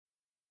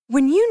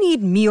When you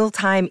need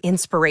mealtime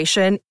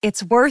inspiration,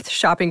 it's worth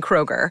shopping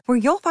Kroger, where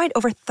you'll find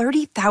over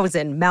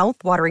 30,000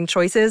 mouth-watering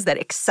choices that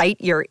excite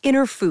your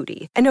inner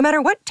foodie. And no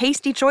matter what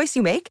tasty choice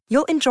you make,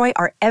 you'll enjoy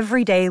our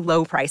everyday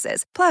low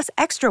prices, plus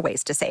extra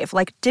ways to save,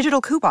 like digital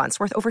coupons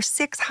worth over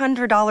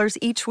 $600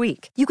 each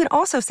week. You can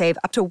also save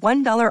up to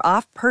 $1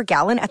 off per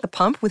gallon at the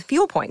pump with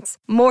fuel points.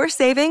 More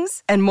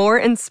savings and more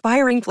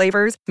inspiring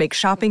flavors make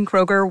shopping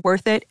Kroger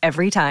worth it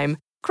every time.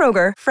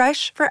 Kroger,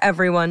 fresh for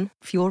everyone.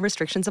 Fuel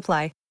restrictions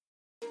apply.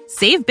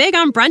 Save big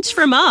on brunch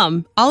for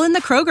mom, all in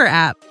the Kroger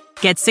app.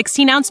 Get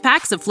 16-ounce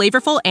packs of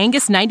flavorful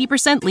Angus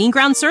 90% lean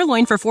ground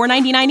sirloin for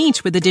 $4.99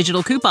 each with a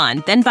digital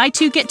coupon. Then buy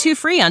 2, get 2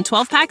 free on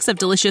 12 packs of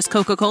delicious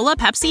Coca-Cola,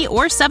 Pepsi,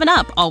 or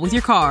 7-Up, all with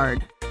your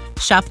card.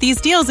 Shop these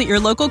deals at your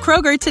local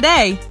Kroger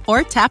today,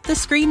 or tap the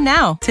screen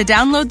now to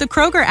download the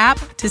Kroger app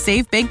to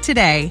save big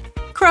today.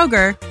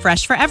 Kroger,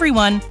 fresh for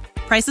everyone.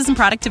 Prices and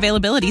product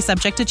availability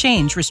subject to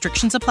change.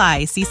 Restrictions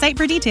apply. See site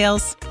for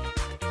details.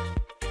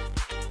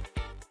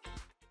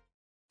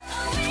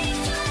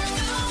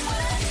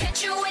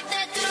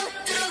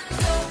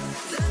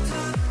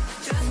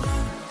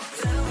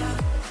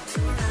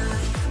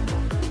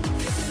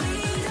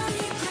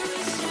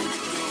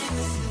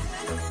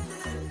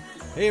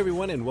 Hey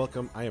everyone and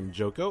welcome. I am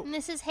Joko. And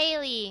this is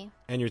Haley.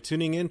 And you're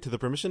tuning in to the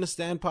Permission to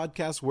Stand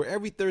podcast, where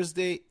every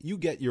Thursday you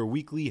get your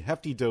weekly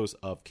hefty dose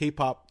of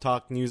K-pop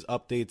talk, news,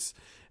 updates.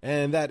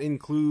 And that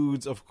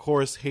includes, of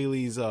course,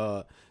 Haley's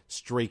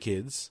Stray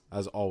Kids,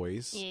 as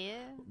always. Yeah.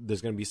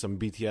 There's going to be some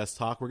BTS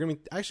talk. We're going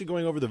to be actually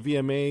going over the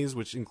VMAs,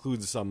 which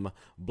includes some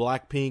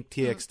Blackpink,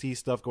 TXT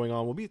stuff going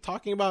on. We'll be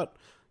talking about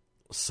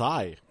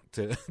Psy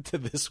to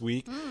this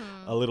week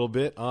a little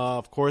bit.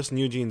 Of course,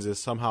 NewJeans is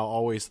somehow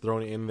always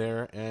thrown in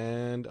there,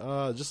 and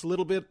just a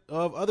little bit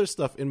of other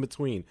stuff in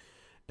between.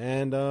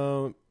 And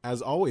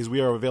as always, we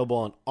are available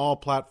on all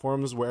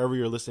platforms, wherever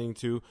you're listening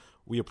to.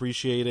 We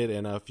appreciate it,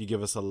 and if you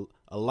give us a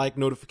like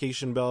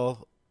notification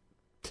bell,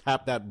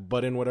 tap that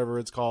button, whatever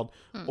it's called,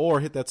 or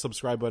hit that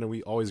subscribe button,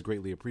 we always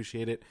greatly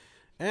appreciate it.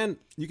 And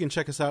you can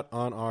check us out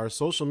on our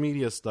social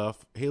media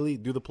stuff. Haley,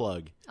 do the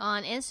plug.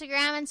 On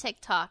Instagram and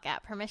TikTok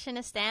at Permission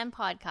to Stand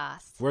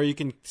Podcast. Where you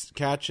can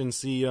catch and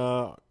see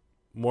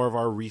more of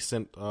our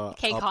recent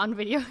KCON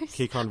videos.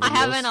 KCON videos. I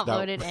haven't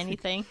uploaded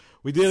anything.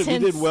 We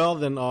did well.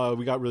 Then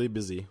we got really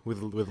busy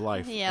with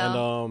life. Yeah.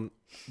 And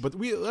but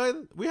we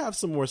have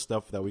some more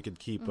stuff that we could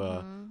keep.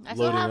 I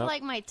still have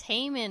like my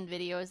Taemin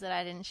videos that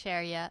I didn't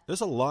share yet.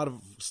 There's a lot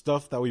of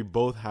stuff that we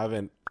both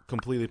haven't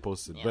completely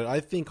posted, but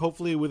I think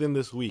hopefully within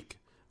this week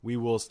we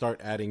will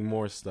start adding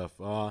more stuff.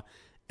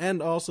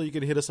 And also you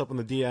could hit us up on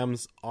the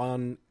DMs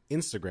on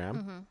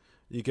Instagram.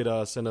 You could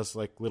send us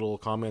like little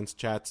comments,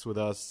 chats with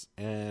us,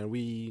 and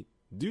we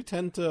do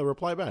tend to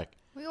reply back.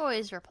 We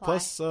always reply.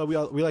 Plus,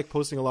 we like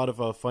posting a lot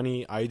of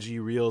funny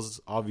IG reels,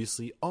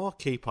 obviously all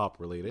K-pop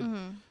related.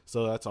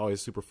 So that's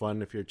always super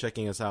fun if you're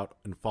checking us out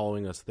and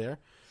following us there.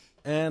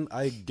 And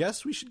I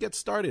guess we should get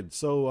started.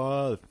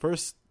 So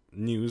first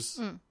news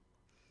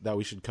that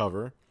we should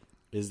cover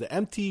is the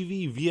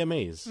MTV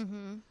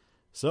VMAs.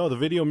 So the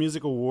Video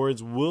Music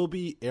Awards will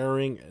be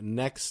airing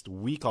next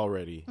week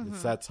already.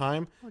 It's that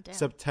time,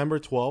 September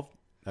 12th.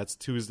 That's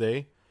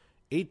Tuesday,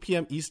 8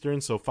 p.m. Eastern,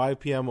 so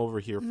 5 p.m. over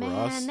here for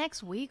us. Man,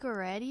 next week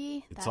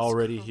already? It's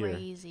already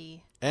crazy.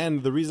 here.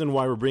 And the reason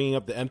why we're bringing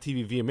up the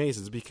MTV VMAs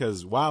is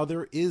because, wow,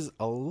 there is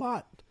a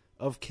lot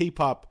of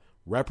K-pop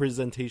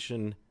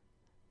representation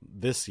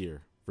this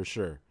year, for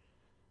sure.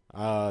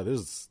 I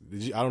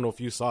don't know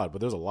if you saw it, but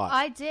there's a lot.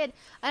 I did.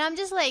 And I'm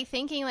just like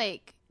thinking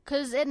like,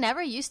 because it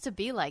never used to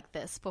be like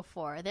this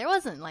before. There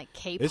wasn't like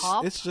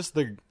K-pop. It's just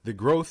the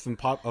growth and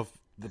of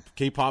the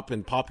K-pop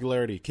and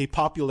popularity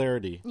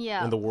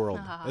in the world,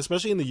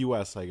 especially in the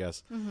U.S., I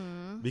guess,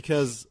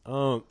 because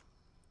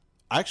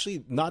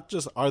actually we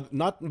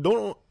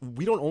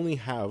don't only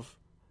have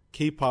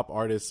K-pop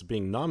artists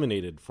being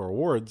nominated for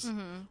awards.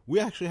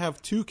 We actually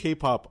have 2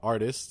 K-pop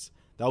artists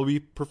that will be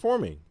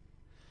performing.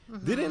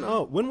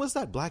 When was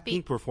that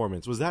Blackpink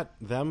performance? Was that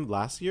them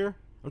last year?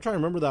 I'm trying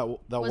to remember that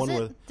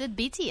one. Did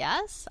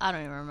BTS? I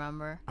don't even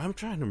remember. I'm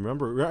trying to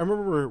remember. I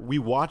remember we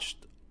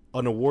watched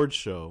an award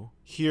show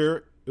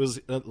here. It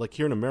was like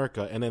here in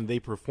America, and then they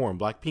performed.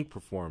 Blackpink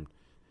performed.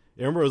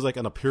 I remember it was like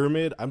on a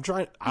pyramid.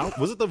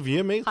 Was it the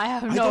VMAs? I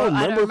don't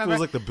remember if it was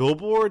like the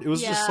Billboard. It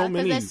was just so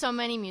many. There's so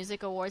many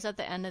music awards at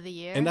the end of the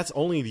year, and that's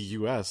only the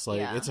U.S.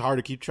 It's hard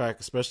to keep track,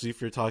 especially if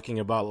you're talking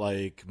about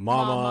like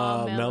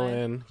Mama,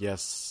 Melon,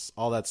 yes,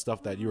 all that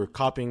stuff that you were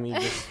copying me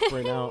just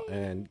right now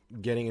and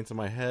getting into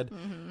my head.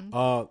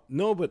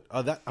 No, but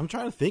that I'm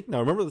trying to think now.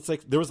 Remember, it's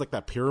like there was like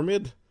that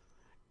pyramid.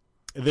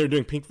 They're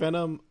doing Pink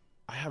Venom.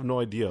 I have no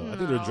idea. I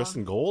think they're dressed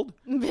in gold.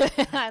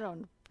 I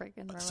don't freaking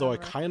remember. So I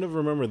kind of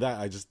remember that.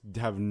 I just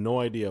have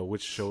no idea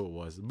which show it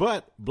was.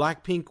 But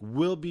Blackpink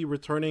will be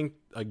returning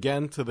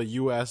again to the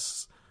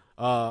U.S.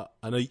 To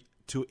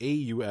a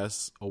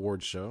U.S.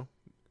 award show.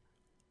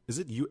 Is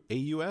it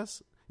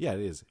A-U-S? Yeah, it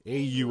is.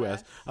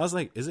 A-U-S. I was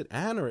like, is it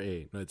an or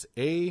A? No, it's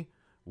A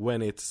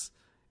when it's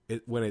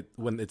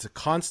a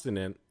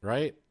consonant,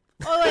 right?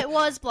 Oh, it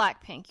was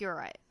Blackpink. You're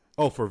right.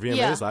 Oh, for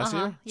VMAs last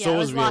year? Yeah, so it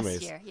was last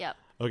VMAs. year. Yep.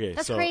 Okay,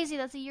 That's crazy.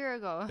 That's a year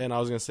ago. And I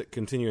was going to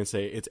continue and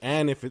say it's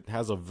and if it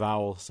has a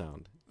vowel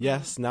sound.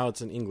 Yes, now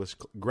it's an English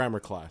grammar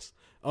class.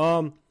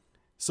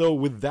 So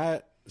with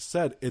that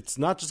said, it's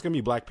not just going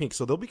to be Blackpink.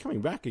 So they'll be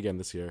coming back again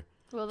this year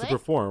to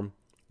perform.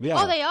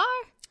 Yeah. Oh, they are?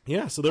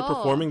 Yeah, so they're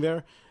performing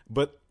there.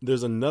 But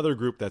there's another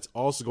group that's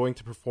also going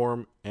to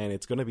perform, and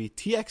it's going to be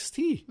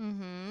TXT.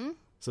 Mm-hmm.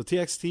 So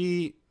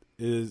TXT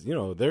is,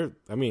 they've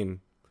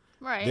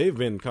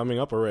been coming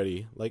up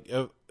already.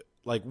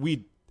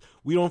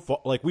 We don't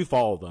we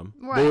follow them,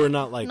 right. But we're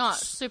not not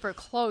super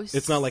close.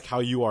 It's not like how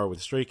you are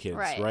with Stray Kids,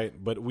 right?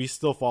 But we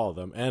still follow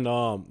them, and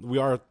I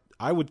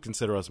would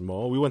consider us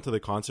Mo. We went to the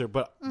concert,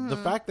 but the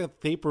fact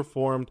that they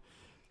performed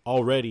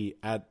already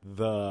at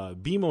the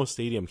BMO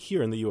Stadium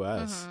here in the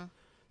U.S.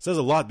 Says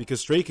a lot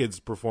because Stray Kids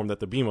performed at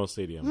the BMO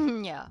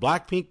Stadium. Yeah.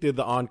 Blackpink did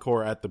the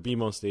encore at the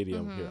BMO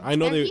Stadium here. I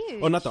know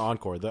not the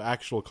encore, the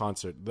actual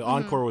concert. The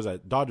encore was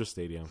at Dodger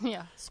Stadium.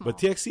 Yeah, small. But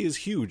TXT is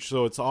huge,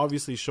 so it's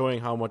obviously showing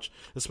how much,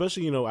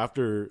 especially,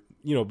 after,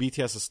 BTS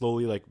has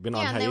slowly, been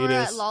on hiatus. Yeah, they were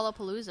at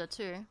Lollapalooza,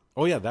 too.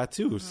 Oh, yeah, that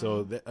too.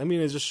 So,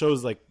 it just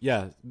shows,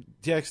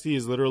 TXT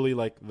is literally,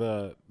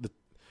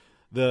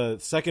 the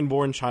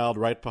second-born child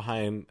right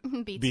behind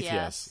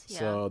BTS. Yeah.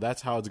 So,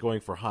 that's how it's going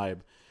for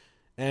HYBE.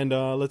 And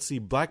let's see,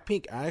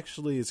 Blackpink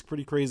actually is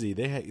pretty crazy.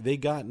 They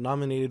got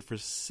nominated for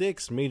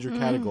 6 major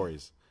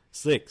categories.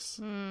 6.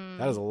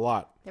 That is a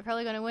lot. They're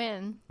probably going to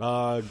win.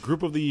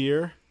 Group of the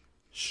Year,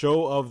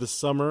 Show of the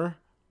Summer,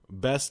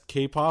 Best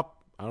K-pop.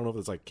 I don't know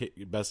if it's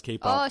best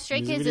K-pop. Oh,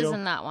 Stray Kids is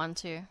in that one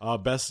too.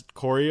 Best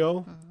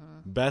Choreo,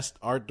 Best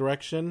Art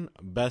Direction,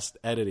 Best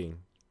Editing.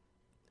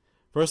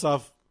 First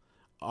off,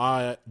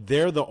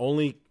 they're the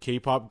only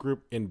K-pop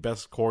group in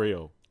Best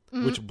Choreo,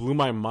 which blew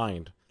my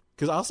mind.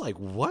 Because I was like,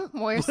 what?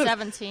 Where's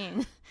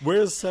 17?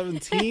 Where's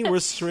 17?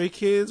 Where's Stray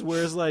Kids?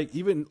 Where's there's no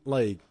offense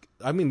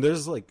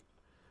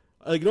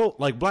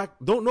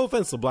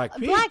to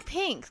Blackpink.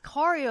 Blackpink's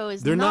choreo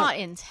is not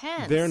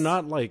intense. They're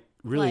not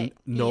really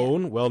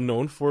well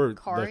known for the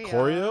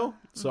choreo.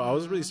 So I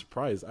was really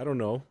surprised. I don't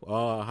know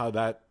how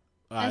that.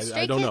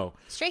 I don't know.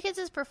 Stray Kids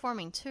is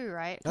performing too,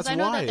 right? That's I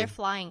know that they're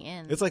flying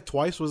in. It's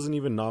Twice wasn't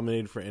even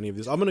nominated for any of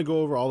this. I'm gonna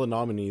go over all the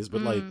nominees,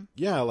 but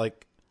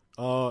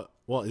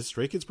well, is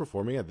Stray Kids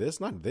performing at this?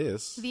 Not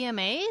this.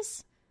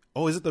 VMAs?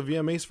 Oh, is it the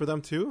VMAs for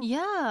them too?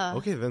 Yeah.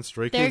 Okay, then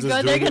Stray Kids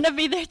they're going to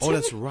be there too. Oh,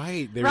 that's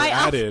right. They were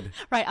added.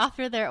 Right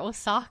after their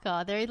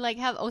Osaka. They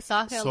have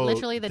Osaka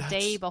literally the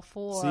day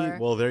before. See,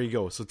 well, there you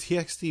go. So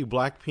TXT,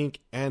 Blackpink,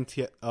 and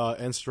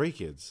Stray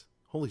Kids.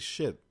 Holy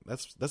shit.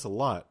 That's a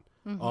lot.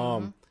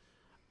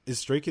 Is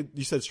Stray Kids,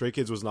 you said Stray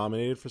Kids was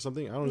nominated for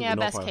something? I don't even know. Yeah,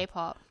 Best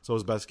K-pop. So it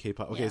was Best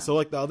K-pop. Okay,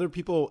 so the other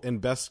people in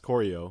Best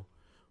Choreo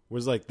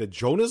was the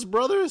Jonas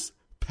Brothers?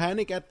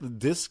 Panic at the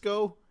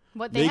Disco.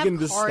 What, they have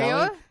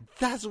choreo?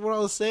 That's what I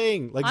was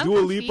saying. Dua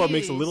Lipa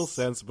makes a little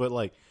sense, but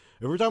if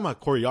we're talking about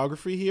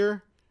choreography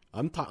here,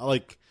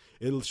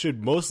 it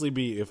should mostly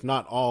be, if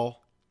not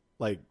all,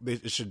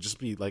 it should just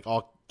be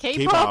all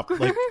K-pop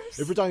groups.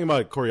 If we're talking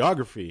about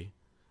choreography,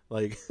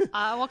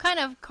 what kind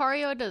of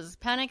choreo does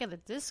Panic at the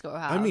Disco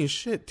have? I mean,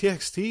 shit,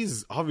 TXT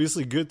is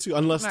obviously good too,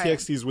 unless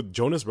TXT is with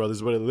Jonas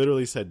Brothers, but it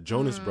literally said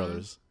Jonas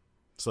Brothers.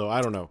 So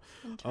I don't know.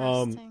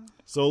 Interesting.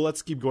 So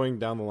let's keep going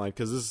down the line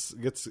because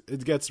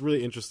it gets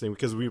really interesting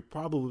because we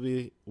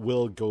probably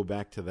will go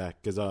back to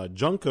that because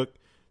JUNGKOOK,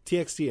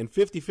 TXT, and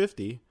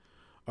 50/50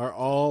 are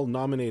all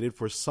nominated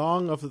for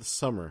Song of the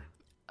Summer.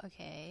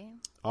 Okay.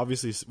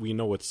 Obviously, we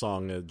know what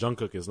song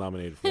JUNGKOOK is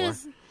nominated for.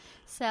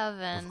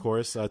 7. Of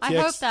course. I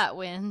hope that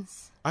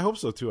wins. I hope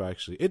so too.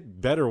 Actually,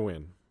 it better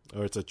win,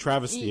 or it's a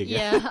travesty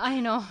again. Yeah, I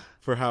know.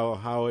 For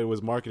how it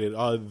was marketed.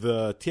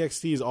 The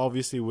TXT is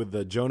obviously with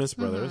the Jonas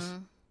Brothers.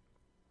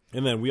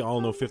 And then we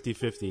all know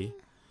 50/50.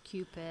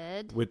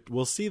 Cupid.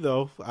 We'll see,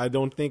 though. I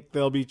don't think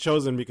they'll be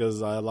chosen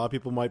because a lot of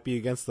people might be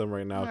against them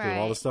right now because of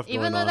all the stuff going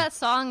on. Even though that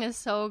song is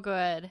so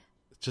good.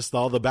 Just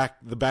all the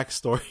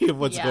backstory of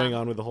what's going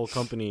on with the whole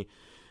company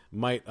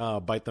might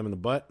bite them in the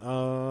butt.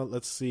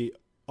 Let's see.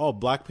 Oh,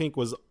 Blackpink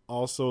was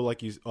also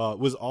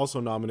was also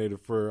nominated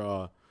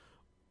for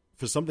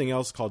something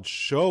else called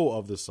Show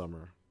of the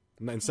Summer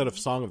instead of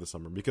Song of the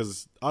Summer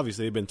because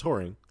obviously they've been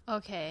touring.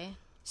 Okay.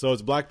 So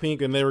it's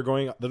Blackpink, and they're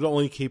the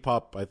only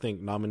K-pop, I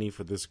think, nominee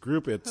for this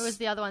group. Who was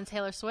the other one?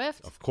 Taylor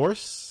Swift? Of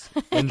course.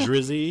 And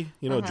Drizzy,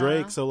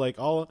 Drake. So,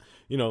 all,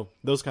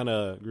 those kind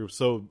of groups.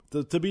 So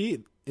to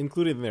be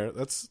included in there,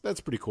 that's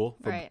pretty cool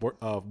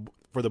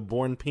for the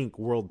Born Pink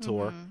World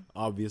Tour,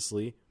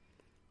 obviously.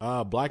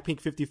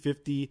 Blackpink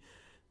 50/50,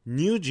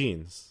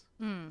 NewJeans,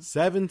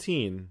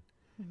 17,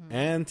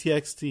 and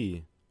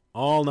TXT.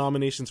 All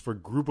nominations for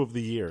Group of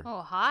the Year.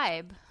 Oh,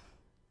 HYBE.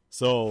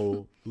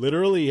 So,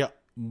 literally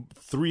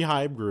 3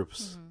 HYBE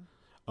groups.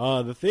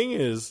 The thing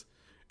is,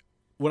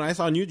 when I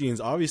saw NewJeans,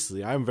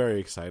 obviously I'm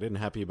very excited and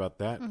happy about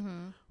that.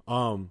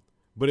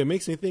 But it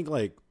makes me think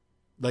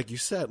like you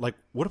said,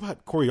 what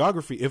about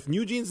choreography? If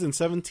NewJeans and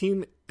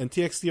 17 and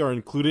TXT are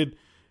included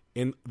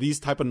in these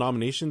type of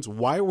nominations,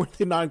 why were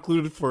they not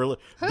included for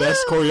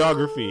best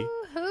choreography?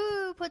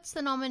 Who puts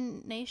the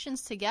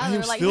nominations together?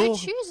 Like, still, who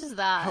chooses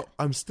that?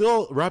 I'm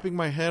still wrapping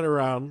my head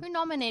around Who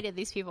nominated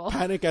these people?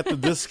 Panic at the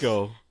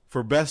Disco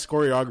for best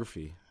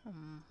choreography.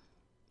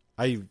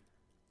 I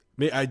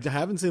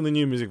haven't seen the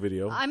new music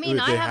video. I mean,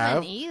 I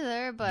haven't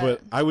either,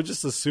 but I would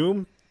just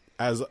assume,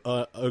 as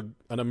an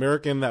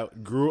American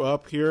that grew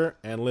up here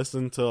and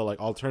listened to like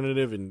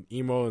alternative and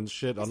emo and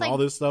shit on all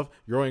this stuff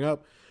growing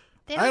up,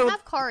 they don't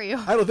have choreo.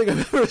 I don't think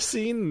I've ever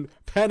seen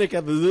Panic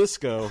at the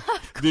Disco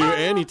do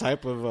any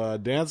type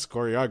of dance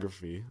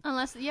choreography.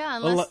 Unless there's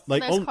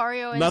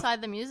choreo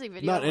inside the music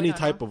video. Not any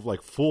type of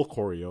like full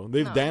choreo.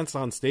 They've danced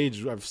on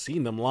stage. I've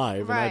seen them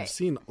live, and I've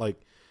seen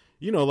like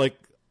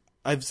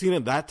I've seen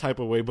it that type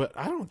of way, but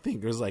I don't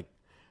think there's like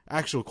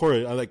actual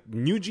choreo. Like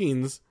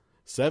NewJeans,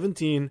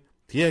 17,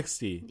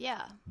 TXT.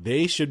 Yeah.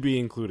 They should be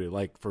included,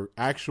 like for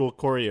actual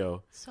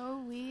choreo. So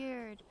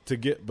weird.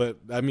 But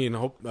I mean,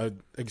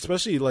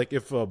 especially like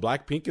if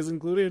Blackpink is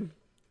included.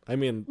 I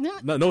mean,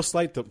 no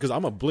slight because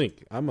I'm a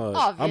Blink. I'm a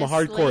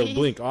hardcore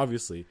Blink,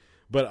 obviously.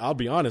 But I'll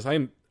be honest,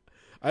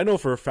 I know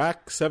for a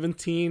fact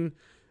 17,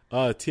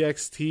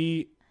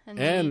 TXT,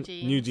 and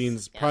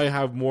NewJeans probably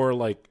have more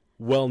like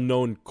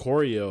well-known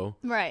choreo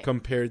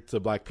compared to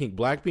Blackpink.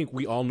 Blackpink,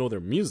 we all know their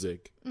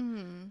music.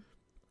 Mm-hmm.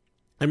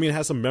 I mean, it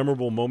has some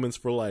memorable moments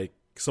for like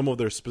some of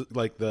their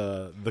like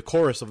the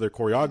chorus of their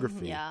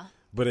choreography. Yeah,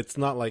 but it's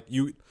not like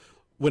you.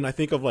 When I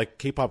think of like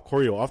K-pop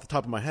choreo, off the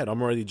top of my head,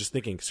 I'm already just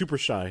thinking Super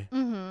Shy.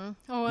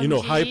 Mm-hmm.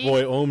 OMG. Hype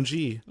Boy,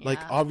 OMG. Yeah. Like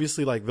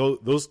obviously, like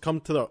those come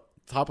to the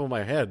top of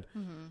my head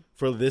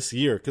for this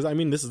year because I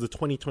mean this is the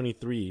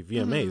 2023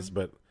 VMAs,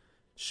 but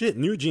shit,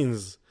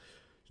 NewJeans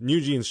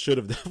should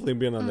have definitely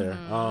been on there.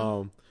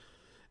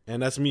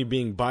 And that's me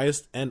being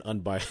biased and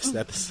unbiased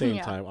at the same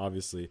time,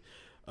 obviously.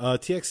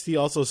 TXT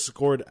also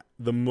scored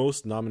the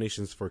most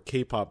nominations for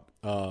K-pop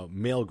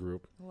male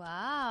group.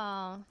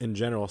 Wow. In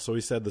general. So he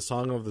said the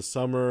Song of the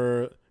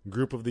Summer,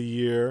 Group of the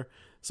Year,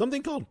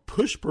 something called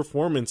Push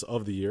Performance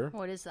of the Year.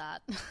 What is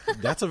that?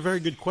 That's a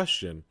very good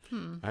question.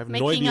 I have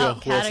no idea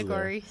who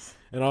categories.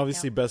 And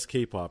obviously Best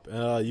K-pop.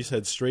 You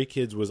said Stray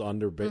Kids was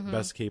under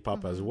Best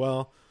K-pop as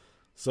well.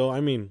 So,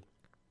 I mean,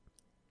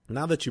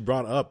 now that you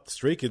brought up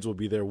Stray Kids will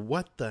be there,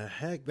 what the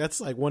heck? That's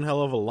like one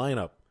hell of a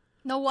lineup.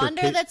 No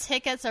wonder the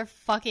tickets are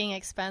fucking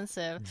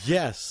expensive.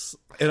 Yes.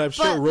 And I'm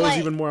sure it rose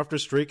even more after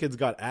Stray Kids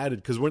got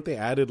added. Because weren't they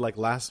added like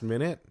last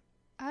minute?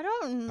 I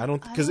don't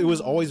because it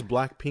was always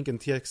Blackpink and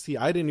TXT.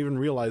 I didn't even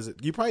realize it.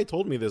 You probably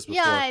told me this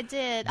before. Yeah, I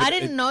did. I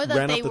didn't know that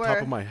they were. Ran off the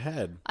top of my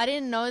head. I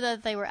didn't know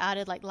that they were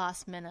added like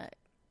last minute.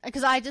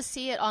 Because I just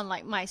see it on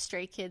like my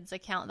Stray Kids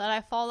account that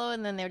I follow,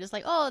 and then they're just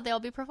like, oh, they'll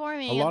be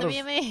performing at the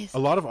VMAs. A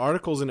lot of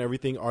articles and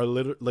everything are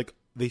like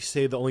they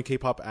say the only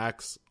K-pop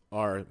acts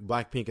are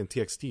Blackpink and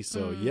TXT.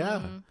 So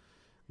yeah,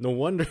 no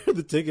wonder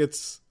the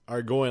tickets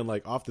are going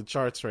like off the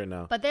charts right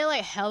now. But they're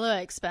like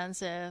hella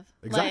expensive.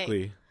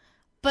 Exactly. Like,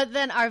 but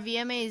then are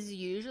VMAs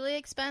usually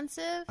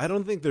expensive? I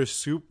don't think they're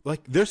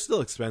they're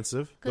still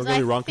expensive. Don't get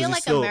me wrong. I feel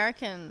like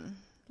American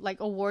like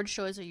award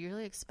shows are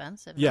usually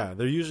expensive. Yeah,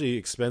 they're usually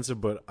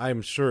expensive, but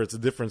I'm sure it's a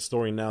different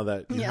story now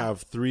that you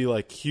have 3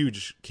 like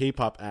huge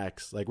K-pop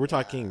acts. Like we're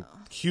talking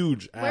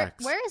huge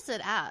acts. Where is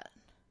it at?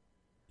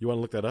 You want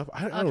to look that up?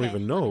 I don't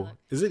even know.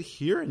 Is it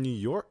here in New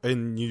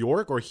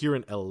York, or here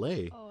in LA? Oh,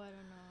 I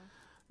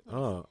don't know.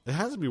 Oh, it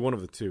has to be one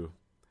of the two.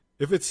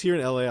 If it's here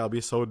in LA, I'll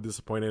be so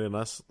disappointed in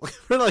us.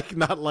 We're like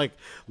not like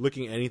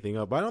looking anything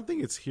up. But I don't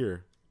think it's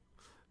here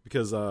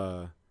because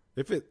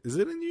is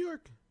it in New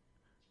York?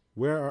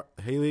 Where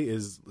Haley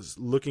is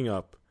looking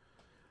up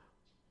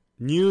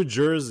New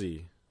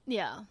Jersey.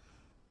 Yeah.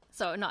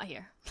 So not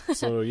here.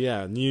 So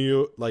yeah,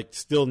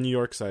 still New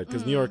York side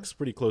because New York's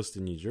pretty close to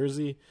New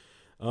Jersey.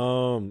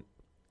 I'm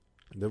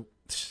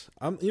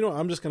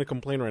just gonna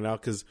complain right now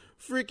because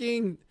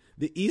freaking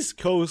the East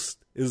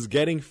Coast is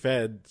getting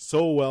fed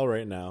so well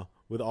right now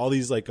with all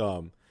these like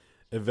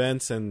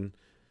events and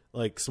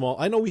like small.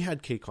 I know we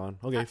had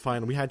KCON. Okay,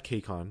 fine. We had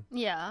KCON.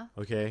 Yeah.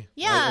 Okay.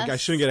 Yeah. I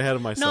shouldn't get ahead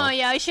of myself. No,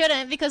 yeah, I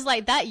shouldn't because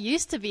like that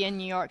used to be in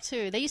New York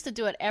too. They used to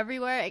do it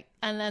everywhere,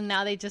 and then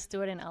now they just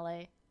do it in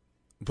LA.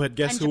 But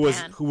guess who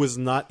was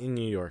not in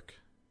New York?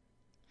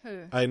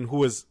 Who? And who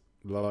was?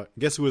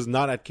 Guess who was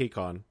not at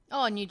KCON?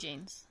 Oh,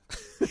 NewJeans.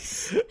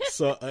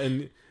 So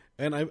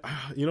and I,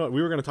 we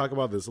were gonna talk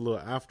about this a little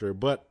after,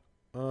 but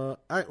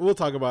we'll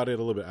talk about it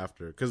a little bit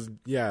after because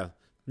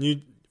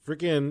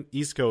freaking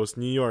East Coast,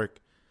 New York.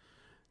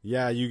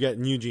 Yeah, you get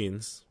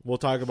NewJeans. We'll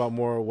talk about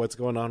more what's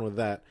going on with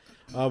that.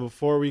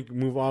 Before we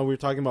move on, we were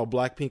talking about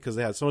Blackpink because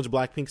they had so much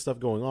Blackpink stuff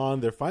going on.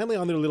 They're finally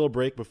on their little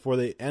break before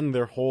they end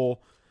their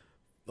whole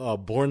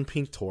Born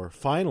Pink tour.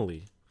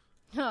 Finally.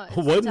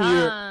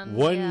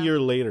 One year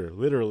later,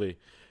 literally.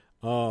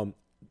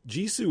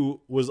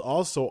 Jisoo was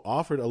also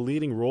offered a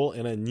leading role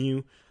in a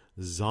new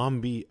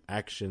zombie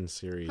action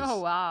series. Oh,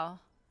 wow.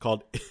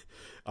 Called,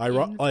 I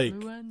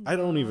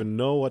don't even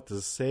know what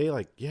to say.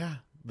 Like, yeah,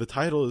 the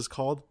title is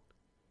called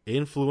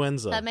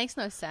Influenza. That makes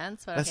no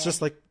sense. But that's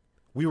just like,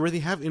 we already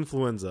have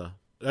influenza.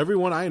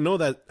 Everyone I know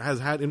that has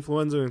had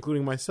influenza,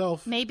 including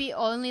myself. Maybe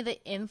only the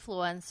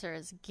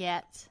influencers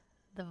get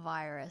the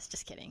virus.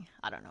 Just kidding.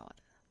 I don't know what.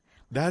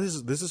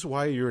 This is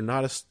why you're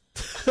not a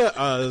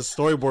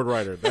storyboard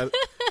writer.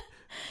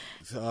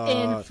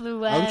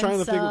 Influenza. I'm trying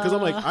to think because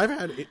I'm like, I've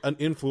had an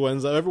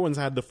influenza. Everyone's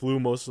had the flu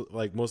most of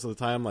the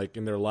time, like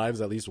in their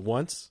lives at least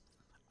once.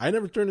 I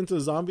never turned into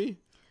a zombie,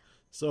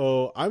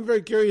 so I'm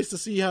very curious to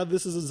see how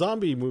this is a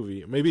zombie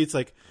movie. Maybe it's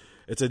like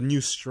it's a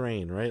new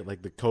strain, right?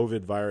 Like the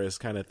COVID virus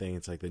kind of thing.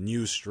 It's like the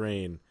new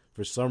strain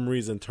for some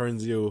reason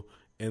turns you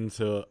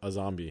into a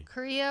zombie.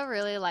 Korea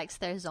really likes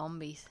their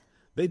zombies.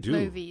 They do.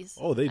 Movies.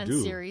 Oh, they and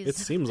do. Series. It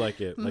seems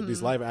like it. Like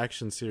these live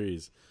action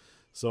series.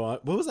 So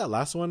what was that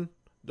last one?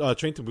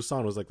 Train to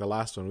Busan was like the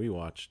last one we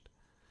watched.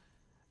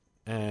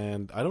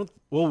 And I don't...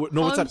 Well,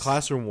 no, what's that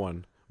Classroom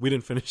one? We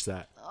didn't finish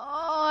that.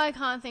 Oh, I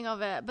can't think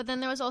of it. But then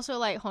there was also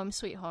like Home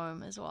Sweet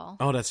Home as well.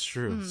 Oh, that's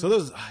true. So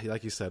there's,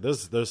 like you said,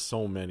 there's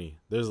so many.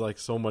 There's like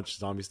so much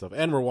zombie stuff.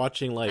 And we're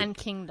watching like... And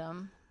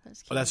Kingdom.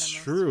 Oh, that's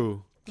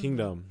true.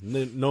 Kingdom.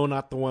 No,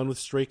 not the one with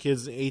Stray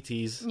Kids and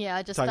ATEEZ.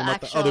 Yeah, just talking the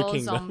about actual the other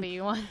Kingdom. zombie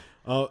one.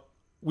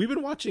 We've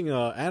been watching a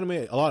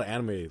lot of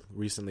anime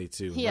recently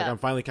too. Yeah. Like I'm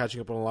finally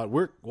catching up on a lot.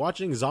 We're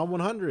watching Zom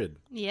 100.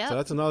 Yeah. So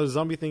that's another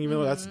zombie thing, even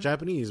though that's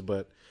Japanese,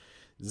 but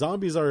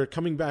zombies are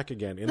coming back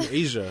again in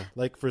Asia.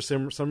 Like for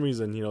some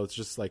reason, it's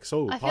just like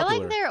so popular. I feel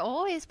like they're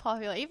always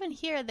popular. Even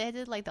here, they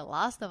did like The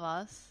Last of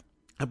Us.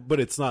 But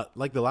it's not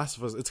like The Last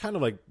of Us. It's kind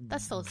of like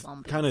That's still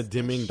zombies. kind of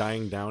dimming,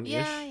 dying down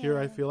ish here.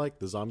 Yeah. I feel like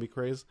the zombie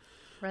craze.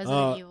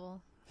 Resident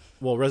Evil.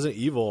 Well, Resident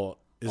Evil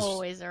is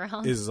Always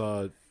around. Is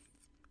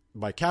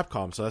by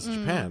Capcom, so that's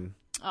Japan.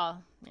 Oh,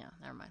 yeah,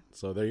 never mind.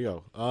 So there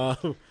you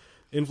go.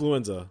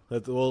 Influenza.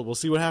 We'll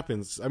see what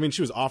happens. I mean,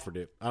 she was offered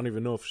it. I don't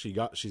even know if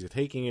she's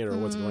taking it or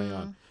what's going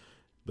on.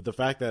 But the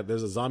fact that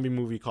there's a zombie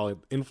movie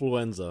called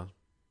Influenza,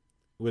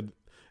 would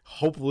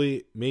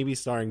hopefully maybe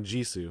starring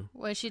Jisoo,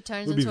 When she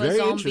turns would be into a very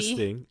zombie.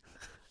 interesting.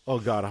 Oh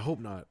God, I hope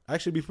not.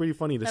 Actually, it'd be pretty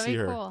funny to That'd see be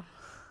her.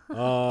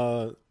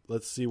 cool.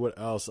 Let's see what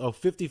else. Oh,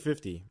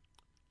 50-50.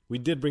 We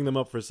did bring them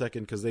up for a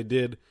second because they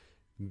did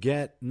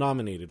get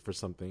nominated for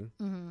something.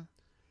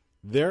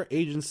 Their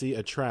agency,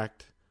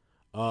 Attract,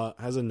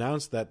 has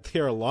announced that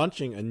they are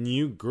launching a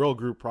new girl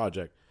group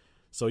project.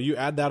 So you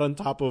add that on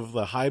top of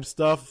the hype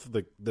stuff,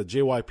 the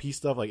JYP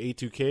stuff like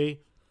A2K.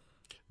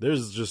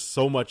 There's just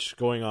so much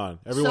going on.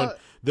 Everyone,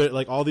 they're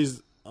like all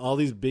these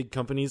big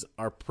companies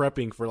are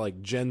prepping for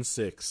like Gen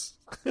 6.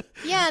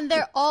 Yeah, and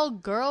they're all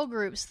girl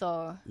groups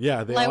though.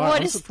 Yeah, they like are.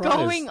 what I'm is surprised.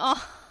 going on?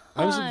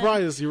 I'm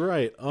surprised. You're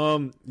right.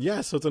 Yeah,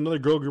 so it's another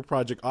girl group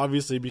project,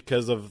 obviously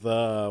because of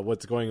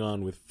what's going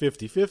on with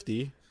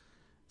 50-50.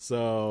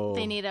 So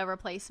They need a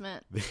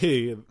replacement.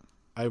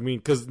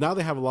 Because now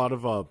they have a lot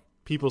of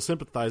people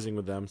sympathizing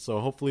with them. So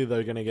hopefully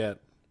they're gonna get,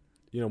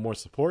 more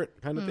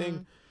support, kind of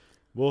thing.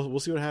 We'll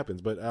see what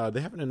happens. But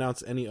they haven't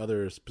announced any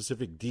other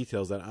specific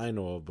details that I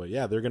know of. But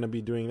yeah, they're gonna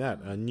be doing that,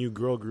 a new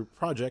girl group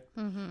project.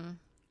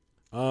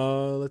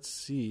 Let's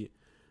see.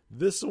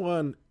 This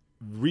one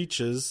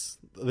reaches,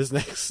 this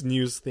next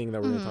news thing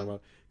that we're going to talk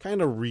about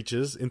kind of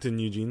reaches into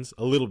NewJeans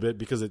a little bit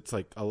because it's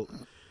like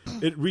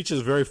it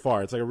reaches very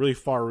far. It's like a really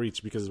far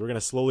reach because we're going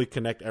to slowly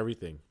connect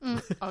everything.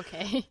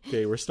 Okay.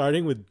 Okay, we're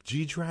starting with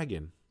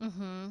G-Dragon.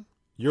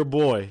 Your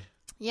boy.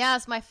 Yeah,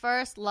 it's my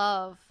first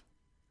love.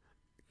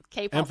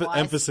 K-pop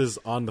Emphasis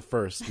on the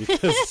first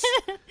because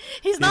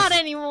he's not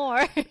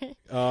anymore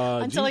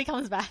until he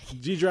comes back.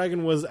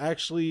 G-Dragon was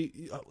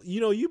actually,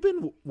 you've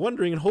been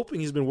wondering and hoping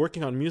he's been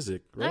working on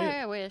music,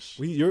 right? I wish.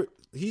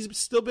 He's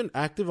still been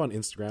active on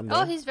Instagram.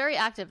 Oh, he's very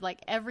active,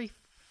 like every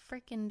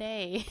freaking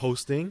day.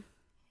 Posting.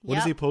 What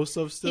does he post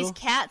of still? He's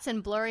cats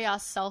and blurry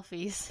ass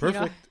selfies.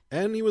 Perfect.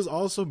 And he was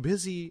also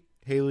busy,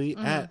 Haley,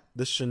 at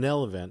the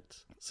Chanel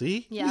event.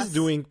 See? Yes. He's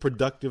doing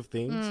productive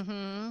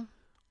things.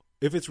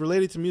 If it's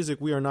related to music,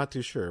 we are not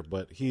too sure,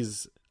 but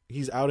he's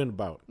out and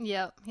about.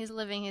 Yep, he's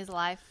living his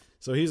life.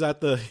 So he was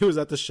at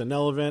the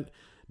Chanel event.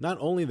 Not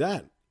only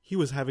that, he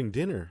was having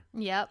dinner.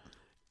 Yep.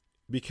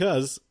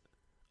 Because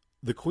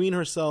the queen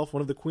herself,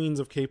 one of the queens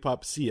of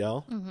K-pop,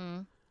 CL,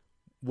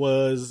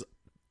 was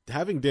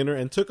having dinner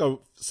and took a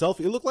selfie.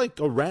 It looked like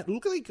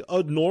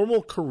a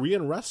normal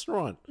Korean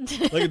restaurant.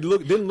 Like it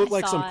didn't look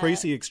like some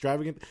crazy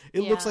extravagant.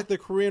 It looks like the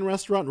Korean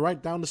restaurant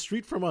right down the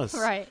street from us.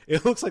 Right.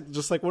 It looks like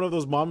just like one of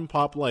those mom and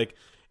pop like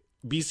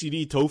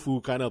BCD tofu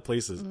kind of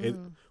places. It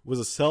was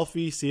a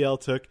selfie CL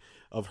took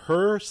of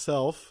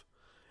herself.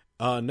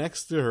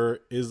 Next to her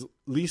is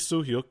Lee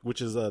SOOHYUK,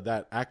 which is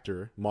that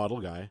actor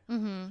model guy,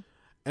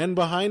 and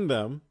behind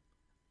them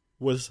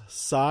was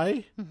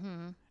Psy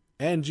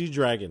and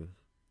G-Dragon.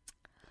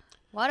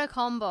 What a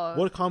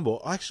combo.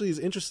 Actually, it's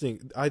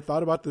interesting. I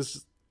thought about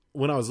this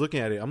when I was looking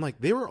at it. I'm like,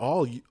 they were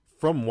all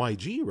from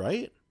YG,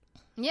 right?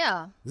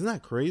 Yeah. Isn't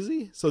that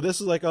crazy? So this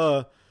is like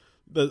a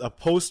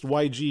post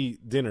YG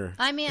dinner.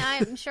 I mean,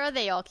 I'm sure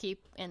they all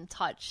keep in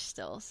touch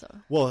still. So.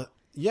 Well,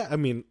 yeah. I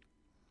mean,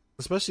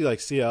 especially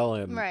like CL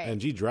and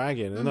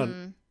G-Dragon, and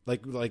then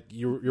like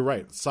you're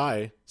right.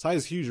 Psy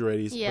is huge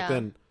already. Yeah. But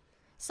then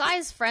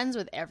Psy's friends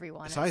with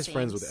everyone. Psy's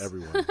friends with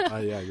everyone.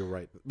 Yeah, you're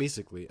right.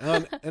 Basically,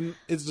 and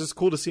it's just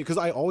cool to see because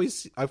I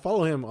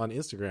follow him on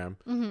Instagram,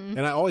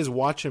 and I always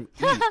watch him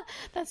eat.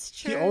 That's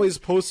true. He always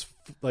posts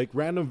like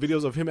random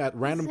videos of him at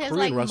random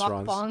Korean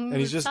restaurants, and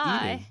he's just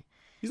Psy. eating.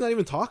 He's not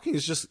even talking.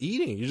 He's just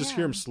eating. You just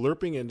hear him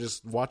slurping and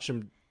just watch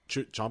him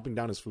chomping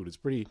down his food. It's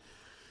pretty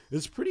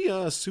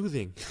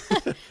soothing.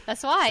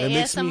 That's why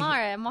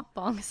ASMR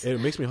mukbangs. It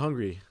makes me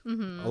hungry.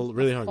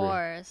 Really hungry. Of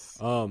course.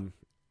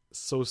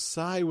 So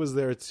Psy was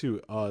there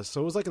too. So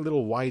it was like a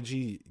little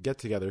YG get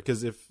together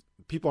because if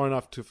people are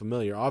not too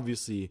familiar,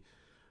 obviously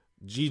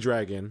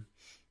GDRAGON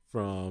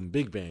from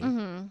Big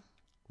Bang,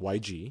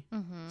 YG,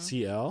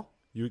 CL.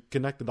 You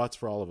connect the dots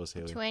for all of us,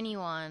 Haley.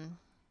 21.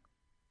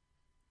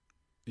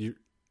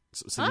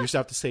 So you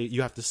have to say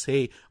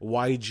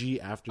YG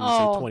after you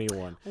say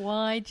 21.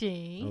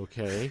 YG.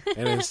 Okay.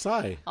 And then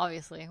Psy.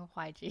 Obviously,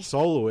 YG.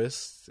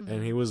 Soloist,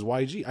 and he was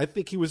YG. I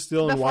think he was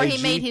still in YG. Before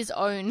he made his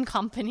own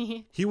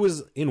company. He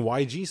was in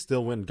YG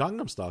still when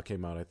Gangnam Style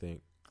came out, I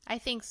think. I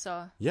think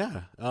so.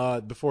 Yeah.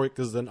 Before,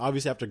 because then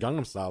obviously after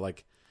Gangnam Style,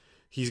 like,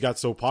 he's got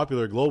so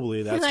popular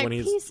globally, that's like, when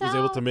he was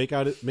able to make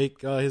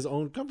his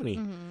own company.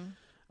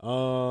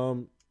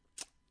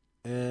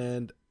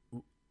 And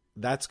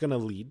that's going to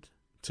lead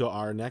to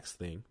our next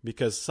thing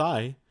because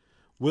Psy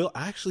will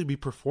actually be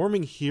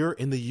performing here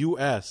in the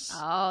U.S.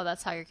 Oh,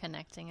 that's how you're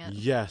connecting it.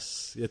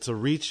 Yes, it's a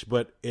reach,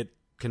 but it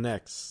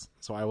connects.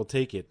 So I will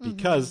take it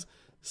because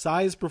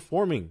Psy is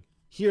performing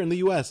here in the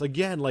U.S.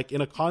 again, like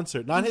in a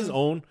concert, not his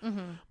own,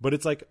 but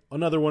it's like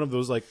another one of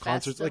those like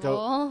concerts, like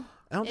I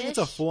don't think it's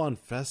a full-on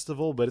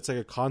festival, but it's like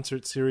a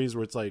concert series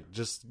where it's like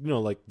just,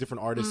 like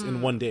different artists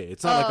in one day.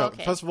 It's not like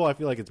a festival. I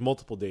feel like it's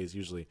multiple days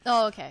usually.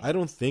 Oh, okay. I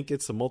don't think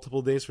it's a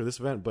multiple days for this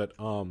event, but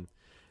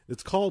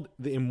it's called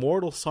the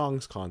Immortal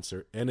Songs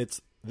Concert, and it's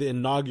the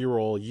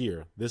inaugural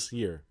year, this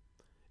year.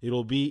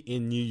 It'll be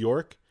in New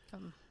York,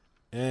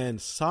 and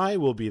Psy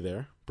will be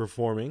there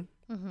performing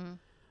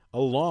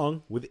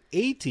along with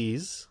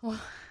ATEEZ.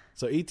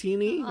 So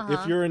ATEEZ,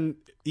 if you're in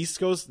East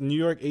Coast, New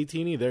York,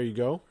 ATEEZ, there you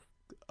go.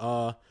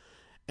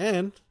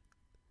 And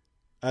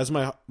as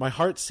my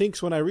heart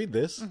sinks when I read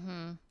this,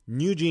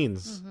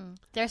 NewJeans.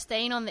 They're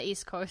staying on the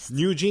East Coast.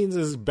 NewJeans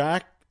is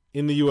back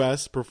in the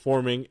U.S.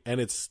 performing,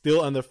 and it's still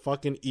on the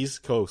fucking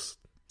East Coast.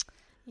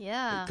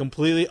 Yeah.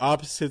 Completely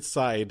opposite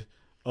side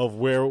of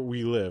where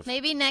we live.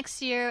 Maybe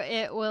next year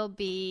it will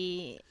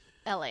be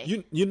L.A.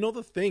 You know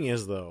the thing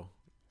is, though,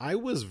 I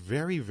was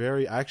very,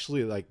 very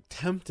actually, like,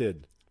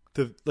 tempted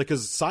to, like,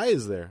 because Psy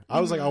is there.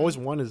 I was like, I always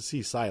wanted to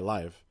see Psy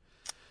live.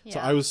 Yeah. So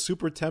I was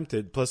super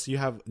tempted. Plus, you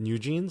have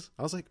NewJeans.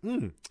 I was like,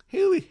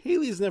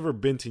 Haley's never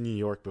been to New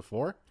York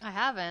before. I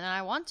haven't, and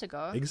I want to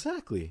go.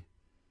 Exactly.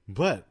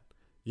 But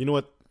you know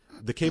what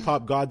the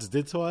K-pop gods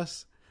did to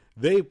us?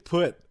 They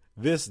put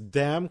this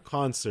damn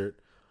concert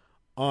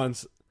on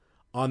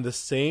the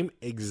same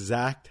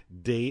exact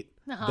date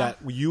that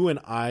you and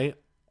I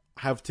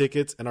have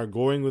tickets and are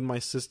going with my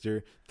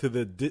sister to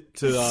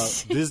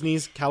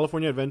Disney's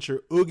California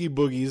Adventure Oogie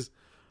Boogie's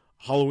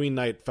Halloween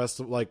night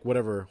festival, like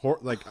whatever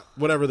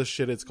the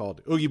shit it's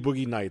called, Oogie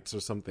Boogie Nights or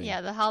something. Yeah,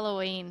 the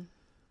Halloween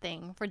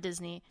thing for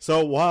Disney.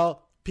 So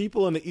while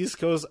people on the East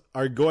Coast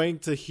are going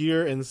to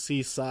hear and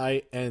see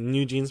Psy and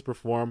NewJeans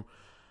perform,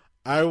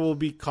 I will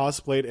be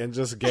cosplayed and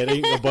just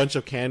getting a bunch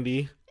of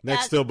candy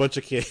next to a bunch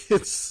of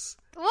kids.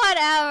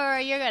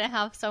 Whatever, you're gonna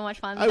have so much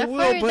fun.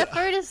 The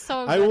food is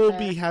so good. I will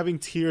be having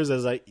tears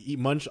as I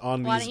munch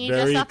on Why these don't you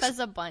dress up as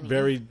a bunny?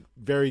 Very,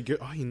 very good.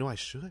 Oh, I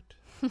should.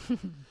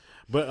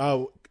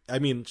 But I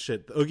mean,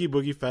 shit. The Oogie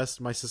Boogie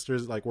Fest. My sister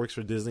like works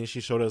for Disney.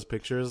 She showed us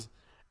pictures,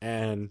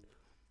 and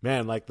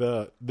man, like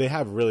they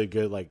have really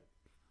good like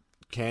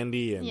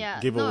candy and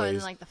giveaways. No,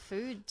 and like the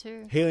food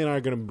too. Haley and I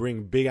are gonna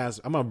bring big ass.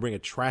 I'm gonna bring a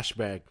trash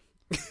bag.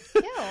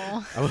 Ew.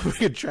 I'm gonna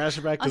bring a trash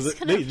bag because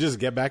they just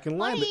get back in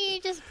line. Why don't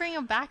you just bring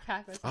a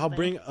backpack or something? I'll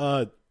bring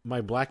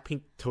my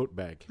Blackpink tote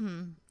bag.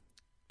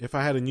 If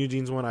I had a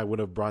NewJeans one, I would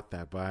have brought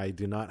that, but I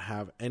do not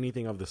have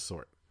anything of the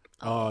sort.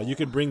 You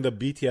could bring the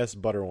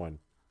BTS butter one.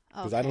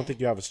 Because I don't think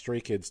you have a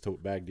Stray Kids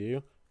tote bag, do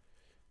you?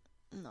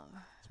 No.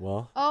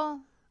 Well.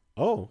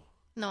 Oh.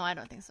 No, I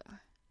don't think so.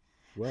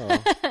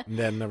 Well,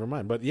 then never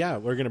mind. But yeah,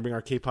 we're going to bring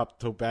our K-pop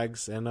tote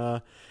bags and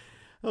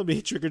it'll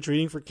be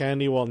trick-or-treating for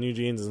candy while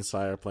NewJeans and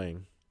Psy are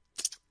playing.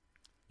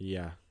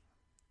 Yeah.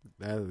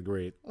 That is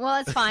great. Well,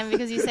 it's fine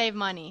because you save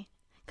money.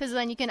 Because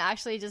then you can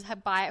actually just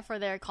buy it for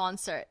their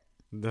concert.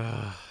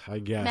 I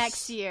guess.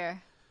 Next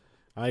year.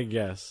 I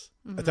guess.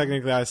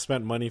 Technically, I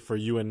spent money for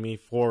you and me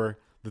for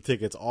the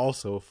tickets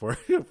also for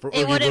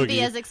it wouldn't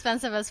be as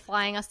expensive as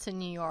flying us to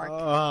New York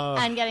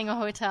and getting a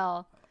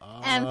hotel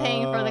and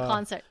paying for the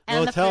concert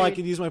and the hotel. The food. I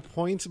could use my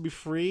points to be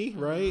free,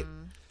 right?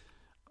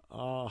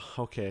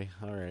 Okay,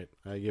 all right,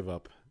 I give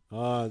up.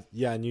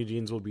 Yeah,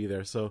 NewJeans will be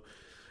there. So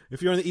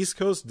if you're on the East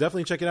Coast,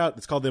 definitely check it out.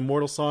 It's called the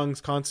Immortal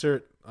Songs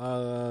Concert.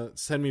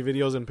 Send me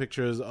videos and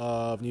pictures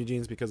of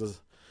NewJeans because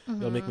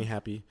it'll make me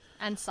happy.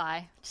 And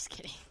Psy, just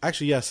kidding.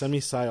 Actually, yeah, send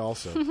me Psy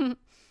also.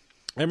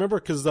 I remember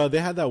because they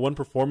had that one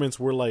performance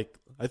where, like,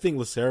 I think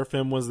LE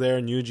SSERAFIM was there,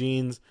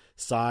 NewJeans,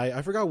 Psy.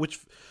 I forgot which.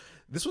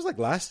 This was like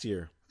last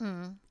year. Do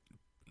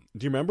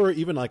you remember?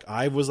 Even like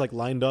IVE was like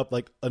lined up,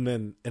 like, and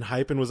then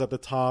HYUN-BIN was at the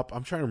top.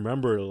 I'm trying to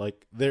remember.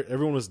 Like there,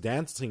 everyone was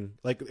dancing.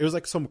 Like it was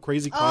like some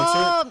crazy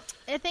concert.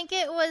 Oh, I think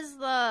it was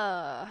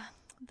the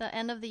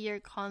end of the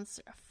year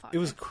concert. Fuck. It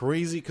was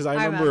crazy because I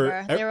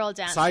remember they were all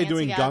dancing Psy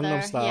doing together.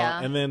 Gangnam Style,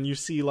 yeah. and then you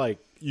see like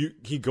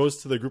he goes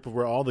to the group of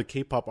where all the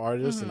K-pop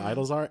artists and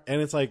idols are,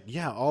 and it's like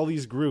all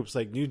these groups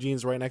like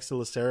NewJeans right next to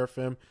LE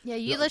SSERAFIM. Yeah,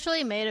 you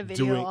literally made a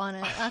video on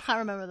it. I can't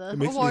remember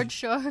the award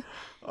show.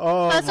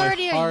 Oh, that's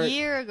already heart. a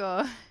year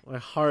ago. My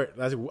heart.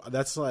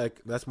 That's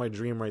my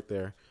dream right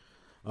there.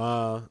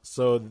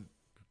 So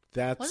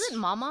that's. Was it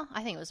Mama?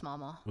 I think it was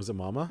Mama. Was it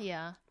Mama?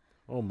 Yeah.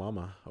 Oh,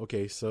 Mama.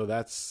 Okay, so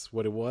that's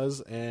what it was,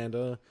 and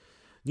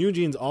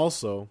NewJeans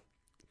also,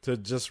 to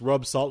just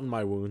rub salt in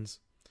my wounds,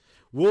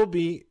 will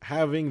be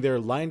having their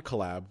line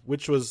collab,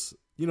 which was,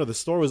 the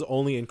store was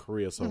only in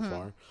Korea so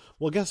far.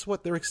 Well, guess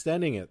what? They're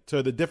extending it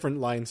to the different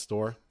line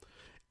store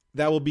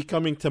that will be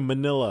coming to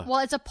Manila. Well,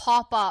 it's a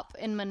pop-up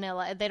in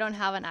Manila. They don't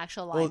have an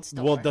actual line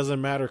store. Well, it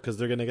doesn't matter because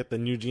they're going to get the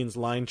NewJeans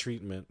line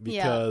treatment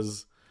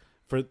because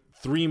for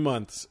 3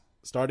 months,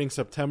 starting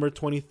September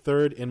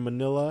 23rd in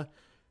Manila,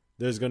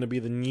 there's going to be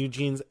the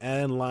NewJeans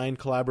and line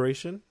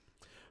collaboration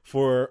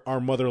for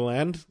our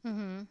motherland,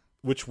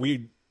 which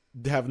we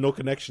have no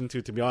connection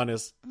to be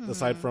honest,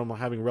 aside from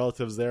having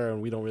relatives there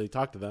and we don't really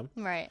talk to them.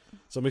 Right.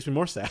 So it makes me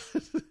more sad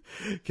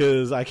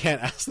because I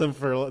can't ask them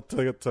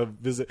to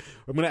visit.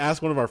 I'm going to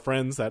ask one of our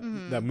friends that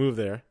moved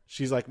there.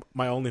 She's like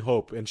my only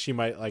hope, and she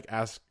might like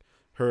ask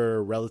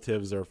her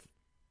relatives or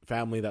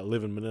family that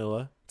live in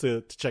Manila to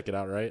check it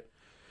out, right?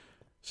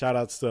 Shout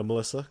outs to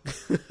Melissa.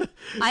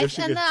 I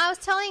was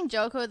telling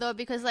JUNGKOOK though,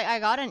 because like I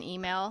got an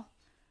email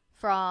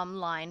from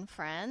Line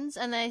Friends,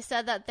 and they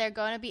said that they're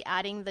going to be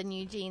adding the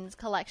NewJeans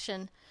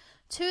collection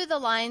to the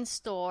Line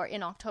store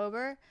in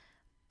October,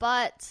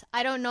 but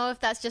I don't know if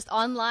that's just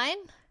online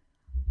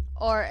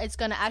or it's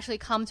going to actually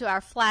come to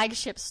our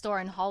flagship store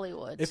in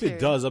Hollywood. If it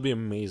does, that'll be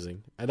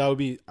amazing, and I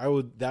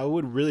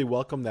would really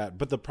welcome that.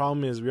 But the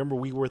problem is, remember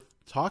we were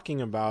talking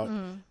about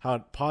how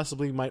it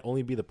possibly might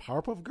only be the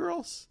Powerpuff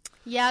Girls.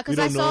 Yeah, because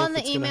I saw in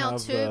the email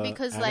too,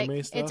 because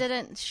like stuff. it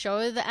didn't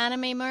show the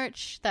anime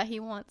merch that he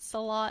wants a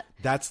lot.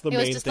 That's the main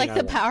thing. It was just like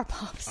the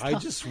Powerpuff stuff. I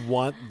just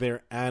want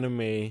their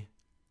animation.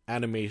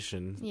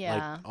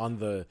 Yeah.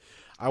 Like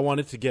I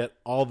wanted to get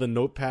all the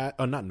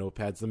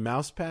the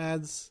mouse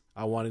pads.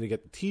 I wanted to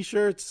get the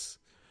T-shirts,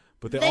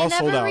 but they all sold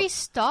out. They never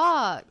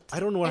restocked. I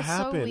don't know what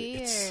happened. So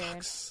weird. It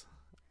sucks.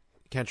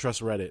 Can't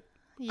trust Reddit.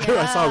 Yeah,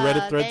 I saw a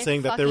Reddit thread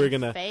saying that they're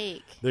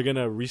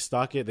gonna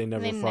restock it. They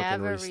never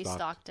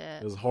restocked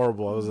it. It was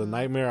horrible. It was a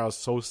nightmare. I was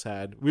so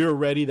sad. We were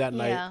ready that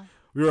night.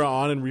 We were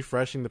on and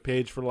refreshing the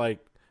page for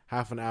like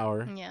half an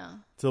hour. Yeah.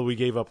 Till we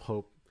gave up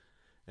hope.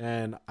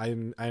 And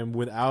I'm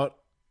without.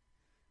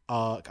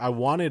 I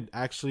wanted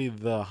actually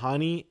the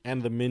Hani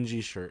and the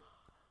Minji shirt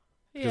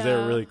because they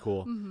were really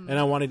cool, and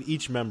I wanted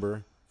each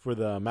member for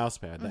the mouse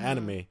pad, the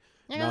anime.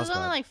 Yeah, it was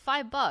only like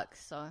 $5,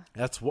 so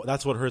that's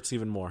what hurts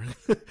even more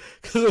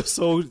because it was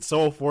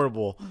so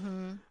affordable.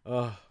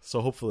 So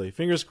hopefully,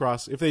 fingers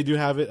crossed. If they do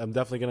have it,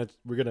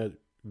 we're gonna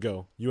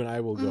go. You and I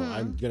will go.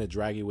 I'm gonna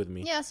drag you with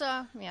me. Yeah.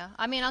 So yeah,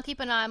 I mean, I'll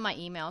keep an eye on my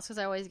emails because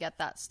I always get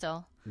that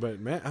still. But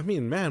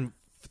man,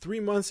 3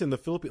 months in the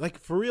Philippines, like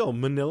for real,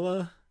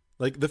 Manila,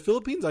 like the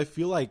Philippines, I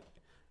feel like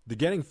they're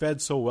getting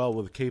fed so well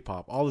with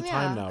K-pop all the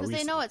time now. Because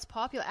they know it's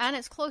popular and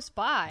it's close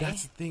by.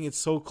 That's the thing. It's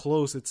so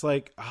close. It's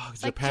like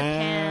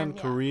Japan,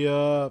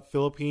 Korea,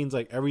 Philippines.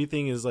 Like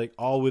everything is like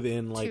all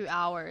within like 2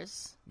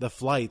 hours. The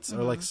flights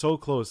are like so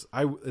close.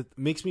 It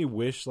makes me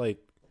wish like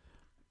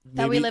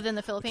that we lived in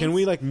the Philippines. Can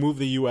we like move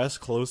the U.S.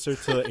 closer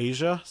to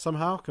Asia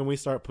somehow? Can we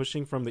start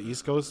pushing from the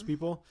East Coast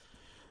people?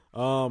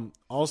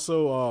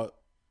 Also,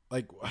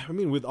 like I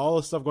mean, with all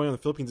the stuff going on in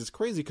the Philippines, it's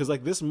crazy because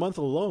like this month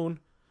alone,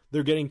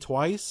 they're getting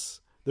twice.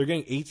 They're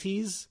getting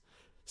ATEEZ,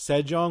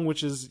 Sejong,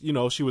 which is,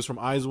 she was from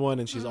HYUN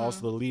and she's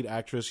also the lead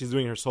actress. She's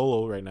doing her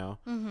solo right now.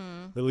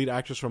 The lead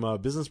actress from A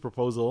Business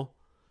Proposal.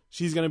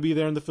 She's going to be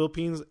there in the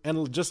Philippines.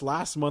 And just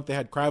last month, they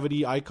had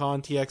Gravity,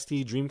 Icon,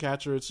 TXT,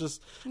 Dreamcatcher. It's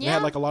just, they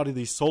had like a lot of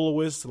these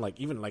soloists and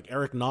like even like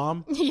Eric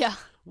Nam. Yeah.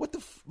 What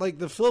like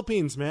the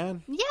Philippines,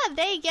 man. Yeah,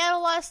 they get a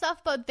lot of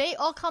stuff, but they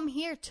all come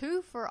here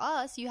too for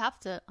us. You have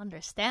to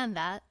understand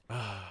that.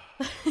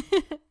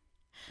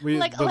 We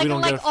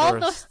don't get it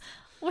first.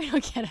 We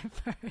don't get it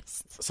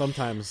first.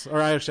 Sometimes.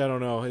 Or actually, I don't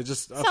know. It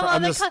just... Some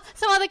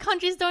other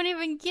countries don't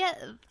even get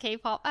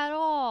K-pop at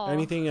all.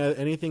 Anything LE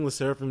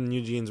SSERAFIM and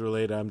NewJeans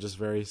related, I'm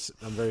very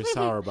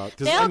sour about.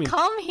 They'll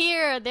come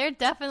here. They're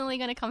definitely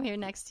going to come here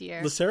next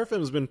year. LE SSERAFIM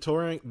has been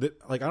touring...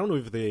 Like, I don't know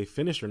if they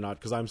finished or not,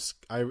 because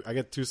I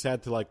get too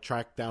sad to, like,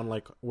 track down,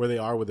 like, where they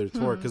are with their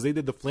tour. Because they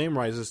did the Flame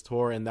Rises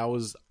tour, and that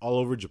was all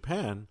over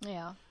Japan.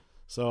 Yeah.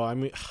 So, I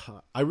mean,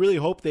 I really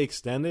hope they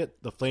extend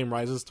it, the Flame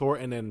Rises tour,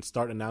 and then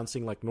start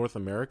announcing, like, North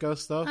America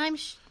stuff. I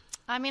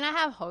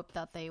have hope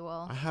that they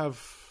will. I have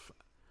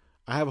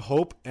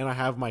hope, and I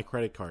have my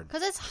credit card.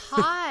 Because it's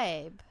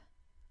HYBE.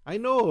 I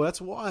know,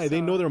 that's why.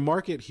 They know their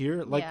market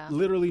here. Like,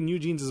 literally,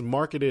 NewJeans is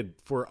marketed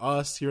for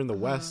us here in the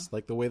West.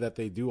 Like, the way that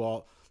they do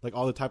all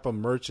the type of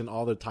merch and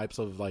all the types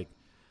of, like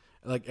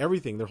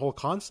everything. Their whole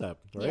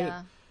concept, right?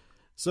 Yeah.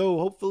 So,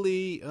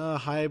 hopefully,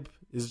 HYUN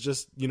is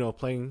just,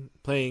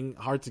 playing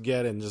hard to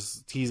get and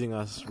just teasing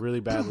us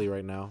really badly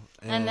right now.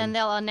 And then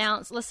they'll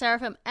announce LE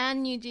SSERAFIM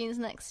and NewJeans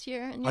next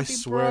year. And I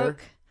swear,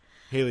 broke.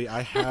 Haley,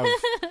 I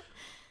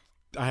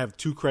have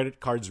 2 credit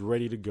cards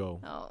ready to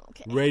go. Oh,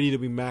 okay. Ready to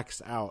be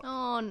maxed out.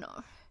 Oh, no.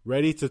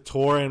 Ready to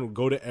tour and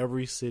go to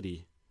every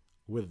city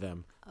with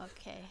them.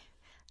 Okay.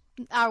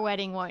 Our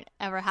wedding won't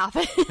ever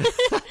happen.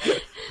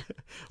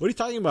 What are you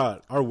talking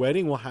about? Our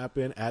wedding will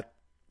happen at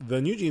the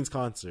NewJeans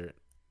concert.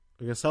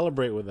 We're going to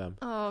celebrate with them.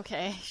 Oh,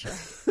 okay. Sure.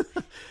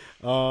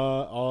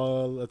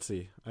 Let's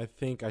see. I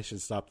think I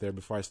should stop there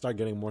before I start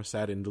getting more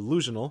sad and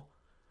delusional.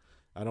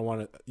 I don't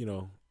want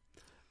to,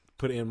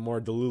 put in more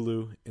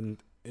Delulu and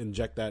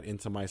inject that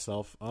into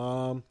myself.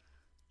 I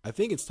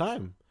think it's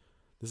time.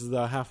 This is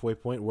the halfway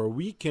point where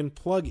we can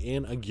plug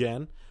in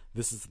again.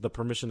 This is the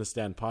Permission to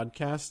Stand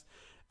podcast,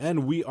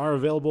 and we are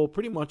available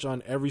pretty much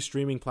on every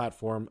streaming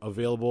platform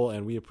available,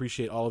 and we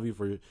appreciate all of you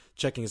for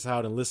checking us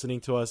out and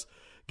listening to us.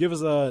 Give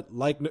us a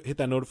like, hit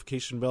that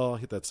notification bell,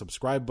 hit that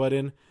subscribe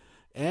button,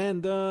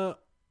 and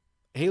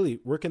Haley,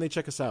 where can they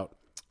check us out?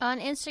 On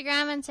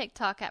Instagram and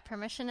TikTok at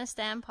Permission to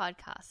Stand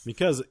podcast.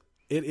 Because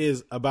it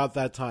is about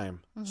that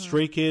time.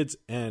 Stray Kids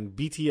and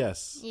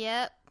BTS.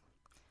 Yep.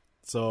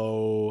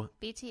 So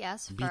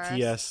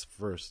BTS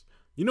first.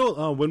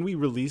 When we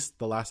released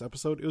the last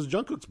episode, it was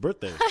Jungkook's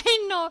birthday.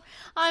 I know.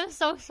 I'm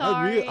so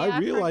sorry. I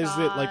realized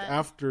it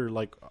after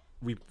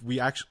we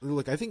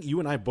actually I think you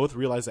and I both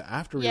realized it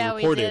after we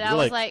recorded. Yeah, we did. I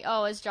was like,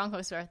 oh, it's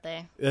Jungkook's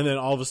birthday. And then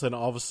all of a sudden,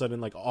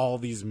 all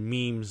these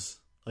memes,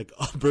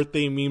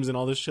 birthday memes and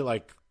all this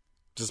shit,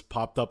 just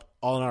popped up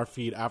all in our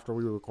feed after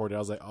we recorded. I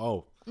was like,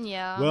 oh.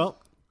 Yeah.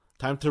 Well,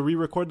 time to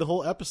re-record the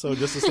whole episode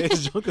just to say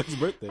it's Jungkook's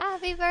birthday.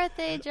 Happy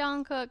birthday,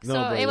 Jungkook.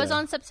 It was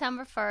on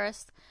September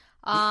 1st.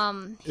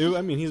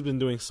 He's been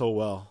doing so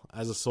well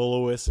as a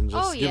soloist and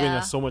just giving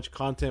us so much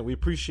content. We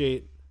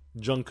appreciate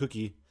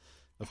JUNGKOOK,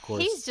 of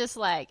course. He's just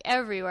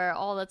everywhere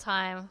all the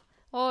time,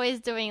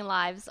 always doing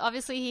lives.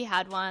 Obviously, he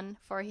had one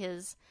for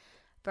his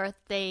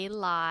birthday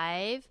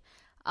live,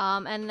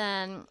 and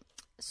then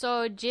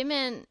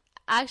Jimin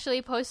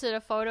actually posted a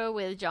photo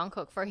with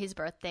Jungkook for his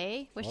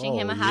birthday, wishing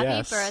him a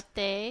happy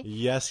birthday.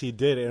 Yes, he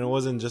did. And it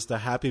wasn't just a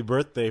happy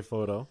birthday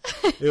photo.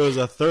 It was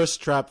a thirst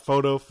trap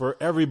photo for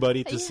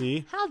everybody to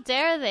see. How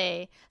dare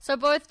they? So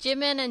both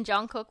Jimin and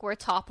Jungkook were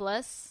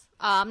topless,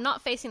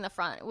 not facing the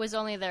front. It was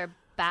only their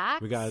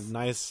backs. We got a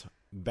nice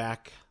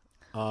back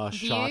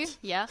shot.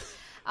 Yeah.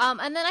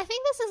 And then I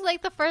think this is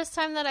the first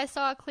time that I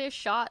saw a clear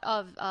shot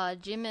of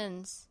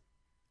Jimin's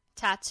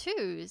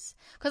tattoos,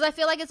 because I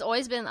feel like it's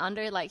always been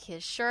under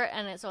his shirt,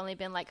 and it's only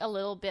been a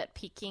little bit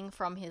peeking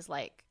from his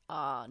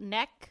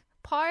neck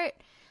part,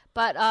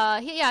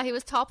 but he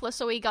was topless,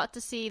 so we got to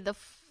see the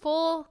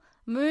full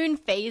moon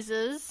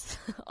phases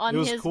on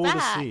his back. It was cool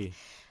to see.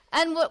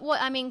 And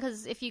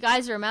because if you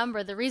guys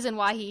remember, the reason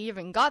why he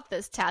even got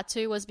this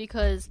tattoo was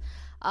because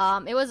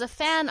it was a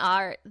fan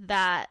art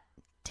that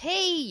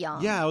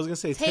Taehyung. Yeah, I was gonna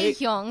say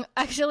Taehyung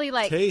actually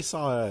Tae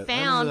saw it.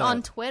 Found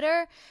on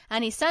Twitter,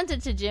 and he sent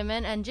it to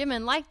Jimin, and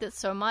Jimin liked it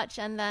so much,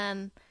 and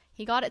then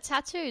he got it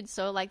tattooed.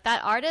 So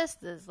that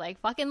artist is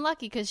fucking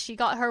lucky, because she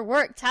got her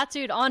work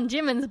tattooed on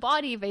Jimin's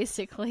body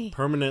basically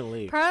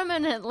permanently.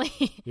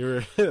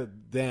 You're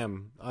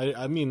damn.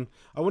 I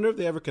wonder if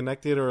they ever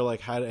connected or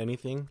had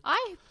anything.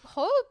 I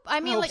hope. I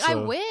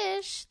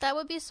wish that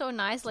would be so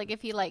nice.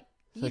 If he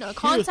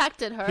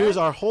contacted her. Here's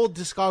our whole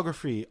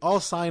discography, all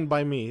signed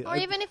by me. Or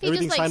even if he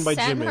just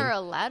sent her a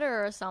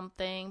letter or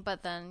something.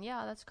 But then,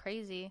 that's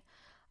crazy.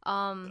 You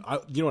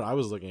know what I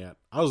was looking at?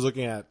 I was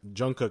looking at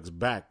Jungkook's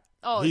back.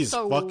 Oh, he's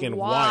so fucking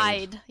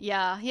wide.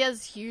 Yeah, he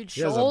has huge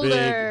shoulders. He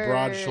has a big,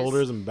 broad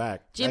shoulders and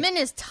back. Jimin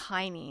is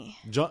tiny.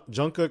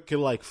 Jungkook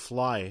could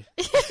fly.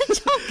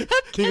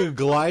 He could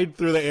glide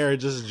through the air,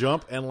 just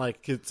jump, and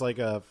it's like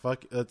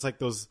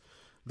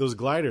those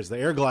gliders, the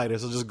air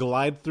gliders, will just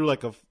glide through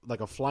like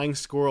a flying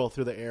squirrel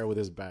through the air with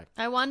his back.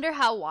 I wonder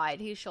how wide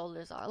his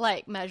shoulders are,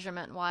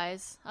 measurement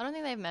wise. I don't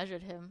think they've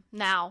measured him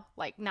now.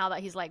 Now that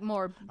he's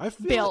more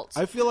built.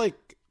 I feel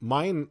like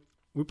mine.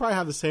 We probably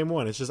have the same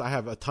one. It's just I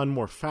have a ton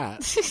more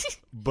fat,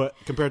 but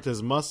compared to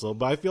his muscle.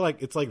 But I feel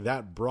like it's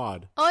that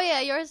broad. Oh yeah,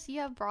 you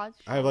have broad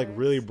shoulders. I have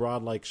really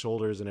broad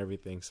shoulders and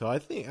everything. So I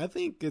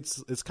think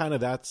it's kind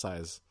of that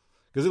size,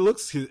 because it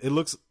looks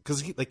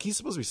because he's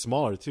supposed to be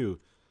smaller too.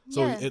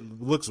 So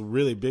it looks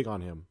really big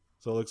on him.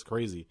 So it looks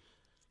crazy.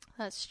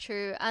 That's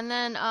true. And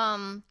then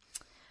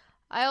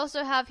I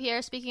also have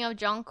here, speaking of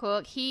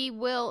Jungkook, he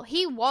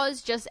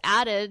was just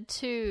added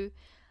to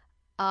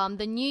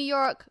the New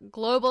York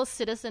Global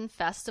Citizen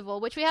Festival,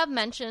 which we have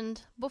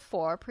mentioned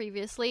before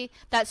previously,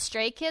 that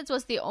Stray Kids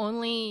was the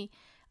only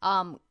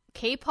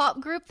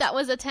K-pop group that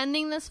was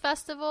attending this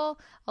festival,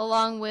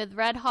 along with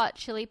Red Hot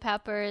Chili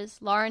Peppers,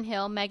 Lauryn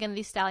Hill, Megan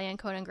Thee Stallion,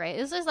 Conan Gray.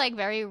 This is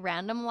very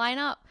random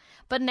lineup,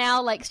 But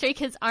now, like, Stray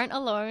Kids aren't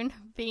alone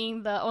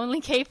being the only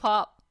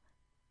K-pop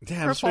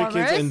Damn, Stray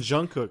Kids and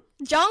Jungkook.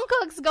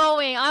 Jungkook's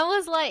going. I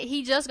was like,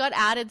 he just got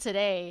added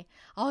today.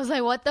 I was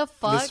like, what the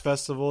fuck? This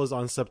festival is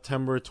on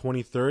September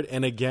 23rd.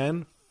 And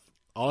again,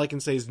 all I can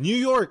say is New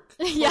York.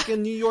 Yeah.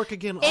 Fucking New York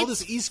again. All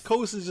this East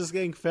Coast is just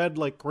getting fed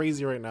like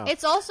crazy right now.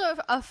 It's also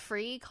a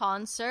free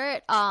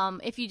concert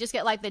if you just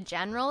get like the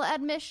general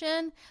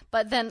admission.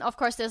 But then, of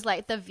course, there's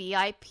like the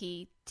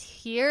VIP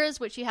tiers,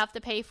 which you have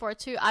to pay for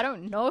too. I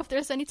don't know if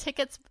there's any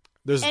tickets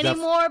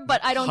anymore,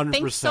 but I don't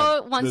think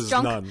so.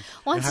 None.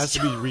 It has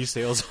to be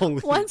resales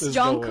only. Once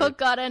Jungkook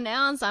got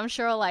announced, I'm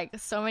sure like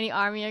so many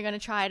ARMY are gonna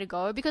try to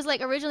go, because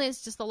like originally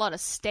it's just a lot of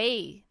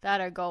stay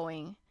that are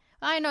going.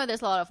 I know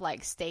there's a lot of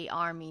like stay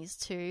armies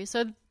too,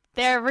 so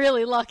they're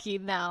really lucky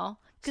now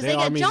because they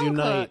get Jungkook.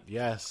 Unite.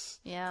 Yes.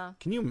 Yeah.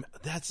 Can you?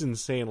 That's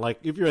insane. Like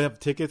if you have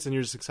tickets and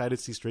you're just excited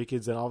to see Stray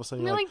Kids, and all of a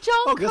sudden you're like,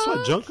 Jungkook. oh, guess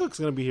what? Jungkook's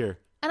gonna be here.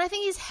 And I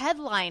think he's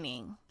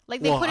headlining.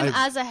 Like, they put him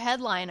as a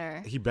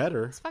headliner. He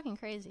better. It's fucking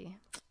crazy.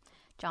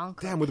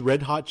 Jungkook. Damn, with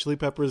Red Hot Chili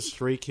Peppers,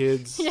 Stray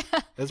Kids. Yeah.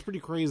 That's pretty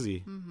crazy.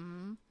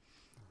 Mm-hmm.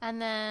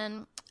 And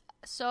then,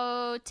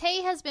 so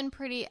Tae has been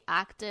pretty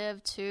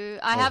active, too.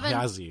 I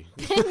haven't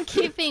been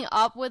keeping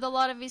up with a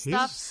lot of his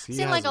stuff.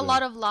 Seen, like, a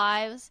lot of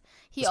lives.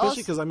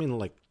 Especially because, I mean,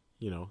 like,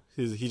 you know,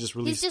 he just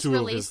released two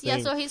of his things. Yeah,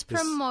 so he's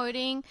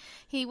promoting.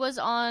 He was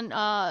on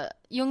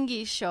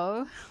Yoongi's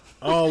show.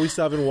 Oh, we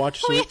still haven't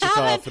watched it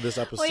for this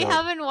episode. We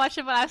haven't watched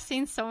it, but I've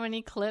seen so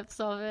many clips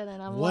of it, and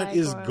I'm what like,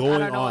 is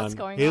going I don't know on? What's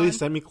going Haley on.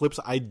 sent me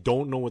clips. I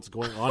don't know what's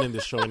going on in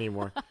this show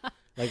anymore.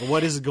 Like,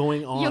 what is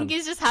going on?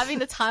 Yoongi's just having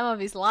the time of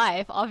his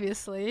life,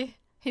 obviously.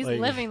 He's like,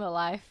 living the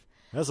life.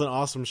 That's an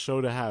awesome show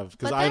to have,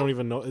 because I don't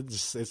even know.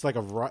 It's like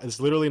it's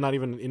literally not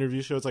even an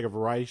interview show. It's like a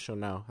variety show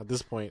now at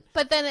this point.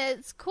 But then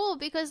it's cool,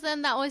 because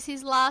then that was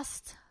his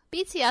last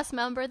BTS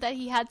member that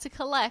he had to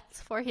collect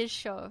for his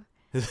show.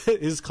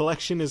 His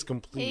collection is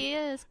complete. He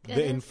is.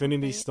 The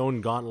Infinity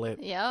Stone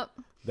Gauntlet. Yep.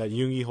 That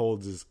Yoongi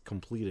holds is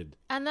completed.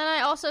 And then I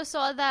also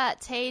saw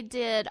that Tae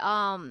did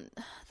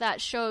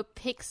that show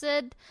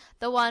Pixid,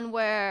 the one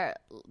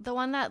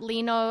that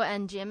Lino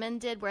and Jimin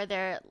did, where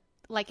they're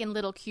like in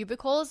little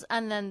cubicles,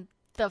 and then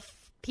the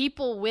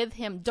people with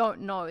him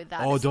don't know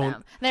that it's them.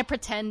 And they're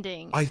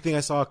pretending. I think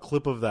I saw a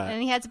clip of that.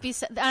 And he had to be.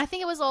 And I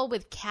think it was all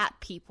with cat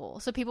people.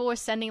 So people were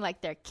sending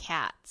like their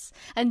cats,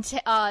 and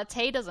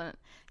Tae doesn't.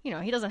 You know,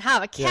 he doesn't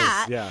have a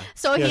cat. Yeah.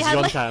 So he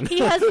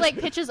has like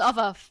pictures of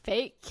a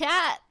fake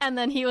cat, and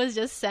then he was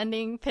just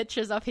sending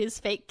pictures of his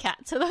fake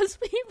cat to those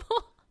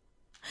people.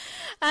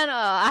 And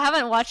I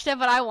haven't watched it,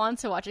 but I want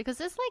to watch it because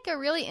it's like a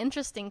really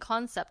interesting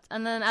concept.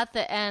 And then at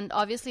the end,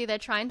 obviously they're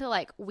trying to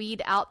like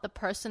weed out the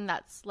person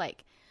that's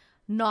like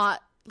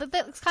not.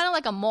 It's kind of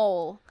like a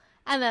mole.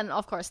 And then,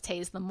 of course,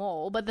 Tae's the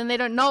mole, but then they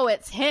don't know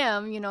it's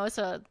him, you know,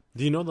 so...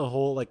 Do you know the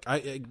whole, like,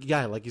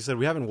 like you said,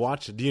 we haven't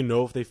watched it. Do you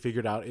know if they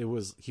figured out he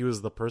was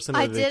the person, or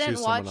I did they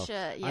choose someone else? didn't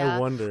watch it, yeah. I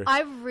wonder.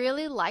 I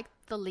really liked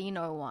the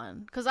Lino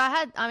one, because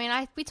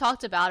we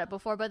talked about it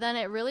before, but then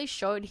it really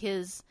showed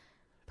his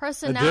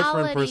personality. A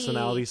different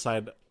personality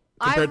side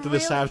compared to the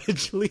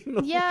savage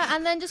Lino. Yeah,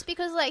 and then just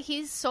because, like,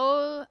 he's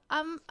so...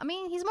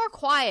 he's more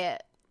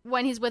quiet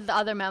when he's with the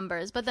other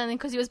members, but then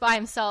because he was by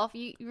himself,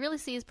 you really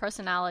see his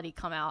personality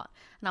come out,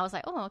 and I was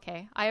like, oh,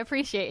 okay, I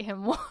appreciate him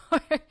more.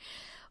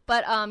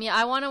 But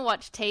I want to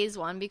watch Tae's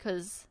one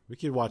because we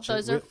could watch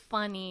those are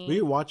funny. We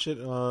could watch it.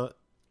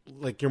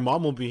 Like, your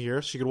mom will be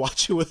here; she could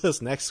watch it with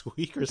us next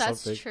week or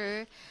something. That's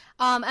true.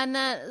 And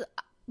then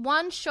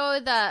one show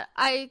that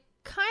I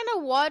kind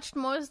of watched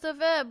most of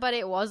it, but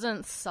it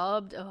wasn't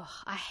subbed. Ugh,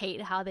 I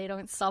hate how they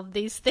don't sub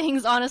these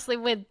things, honestly,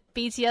 with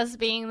BTS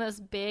being this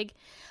big.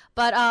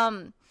 But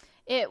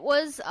it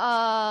was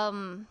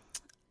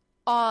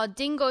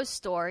Dingo's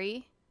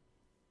Story.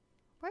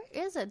 Where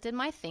is it? Did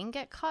my thing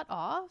get cut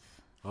off?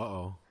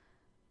 Uh-oh.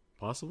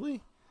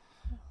 Possibly?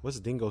 What's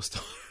Dingo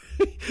Story?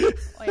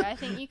 Oh, yeah, I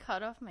think you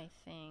cut off my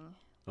thing.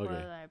 Okay.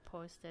 What I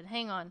posted.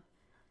 Hang on.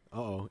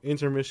 Uh-oh.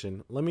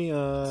 Intermission. Let me,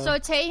 So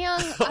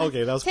Taehyung...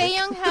 okay, that was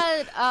Taehyung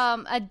had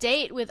a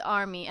date with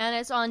ARMY, and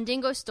it's on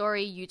Dingo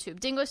Story YouTube.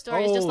 Dingo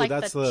Story is just like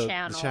that's the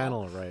channel. The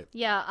channel, right.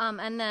 Yeah,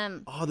 and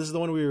then... Oh, this is the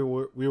one we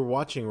were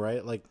watching,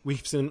 right? Like,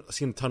 we've seen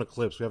a ton of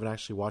clips. We haven't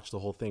actually watched the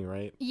whole thing,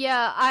 right?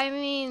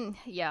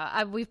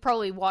 Yeah, we've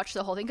probably watched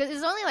the whole thing, because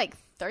it's only like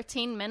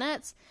 13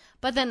 minutes,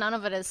 but then none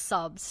of it is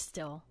subbed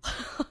still.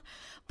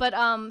 But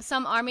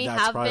some ARMY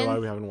That's have probably been... why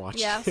we haven't watched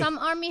Yeah, it. some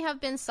ARMY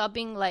have been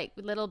subbing, like,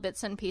 little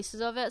bits and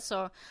pieces of it.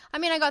 So,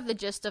 I got the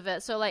gist of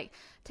it. So, like,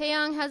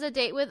 Taehyung has a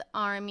date with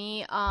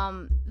ARMY.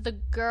 The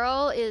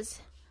girl is...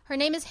 Her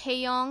name is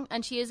Haeyoung,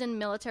 and she is in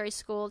military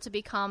school to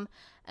become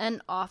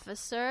an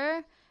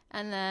officer.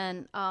 And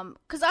then...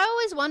 Because I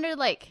always wondered,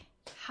 like,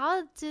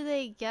 how do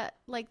they get,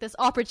 like, this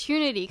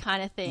opportunity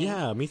kind of thing?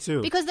 Yeah, me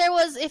too. Because there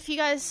was... If you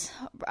guys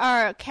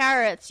are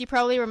carrots, you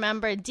probably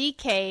remember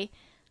DK...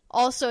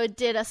 also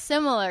did a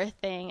similar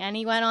thing, and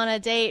he went on a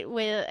date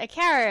with a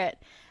carrot,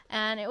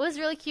 and it was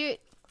really cute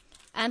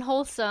and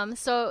wholesome.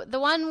 So the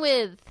one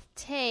with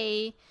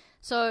Tae,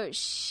 so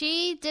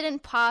she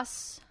didn't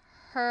pass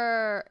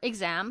her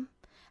exam,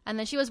 and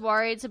then she was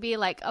worried to be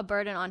like a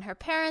burden on her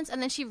parents,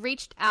 and then she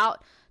reached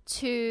out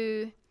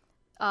to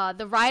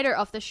the writer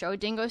of the show,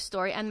 Dingo's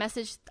Story, and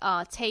messaged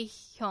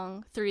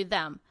Taehyung through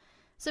them.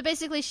 So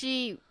basically,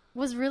 she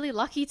was really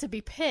lucky to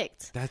be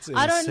picked. That's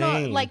insane. I don't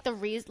know, like the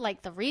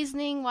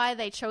reasoning why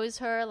they chose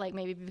her, like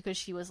maybe because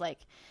she was like,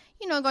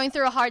 you know, going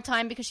through a hard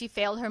time because she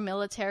failed her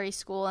military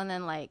school, and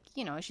then like,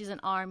 you know, she's an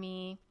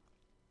army.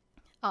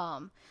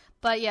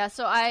 But yeah,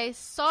 so I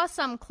saw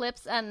some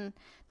clips, and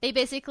they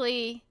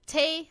basically,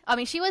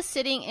 she was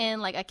sitting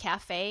in like a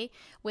cafe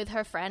with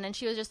her friend, and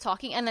she was just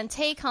talking, and then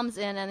Tae comes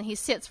in, and he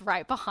sits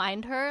right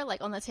behind her,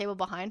 like on the table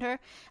behind her,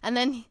 and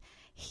then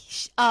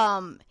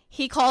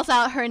he calls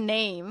out her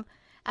name,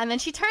 and then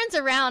she turns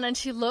around and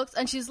she looks,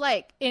 and she's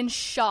like in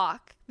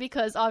shock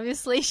because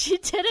obviously she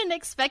didn't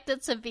expect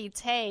it to be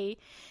Tae.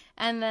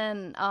 And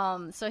then,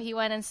 so he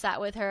went and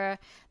sat with her.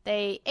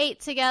 They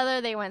ate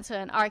together. They went to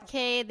an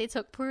arcade. They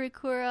took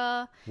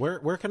purikura.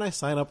 Where can I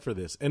sign up for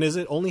this? And is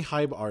it only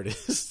HYUN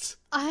artists?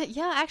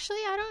 Yeah, actually,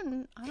 I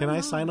don't Can I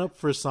know. sign up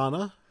for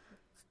Sana?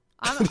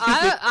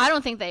 I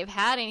don't think they've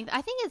had anything.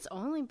 I think it's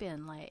only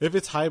been like... If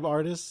it's HYUN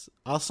artists,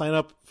 I'll sign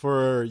up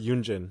for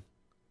Yoonjin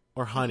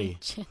or Honey.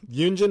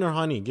 Yoonjin or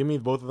Honey. Give me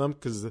both of them,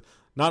 because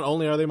not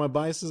only are they my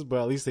biases,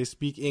 but at least they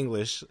speak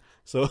English.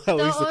 So at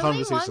least the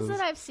conversations. The only ones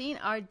that I've seen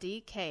are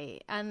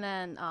DK and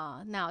then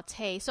now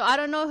Tae. So I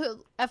don't know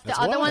if the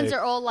other ones are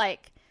all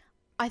like,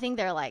 I think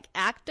they're like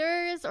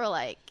actors or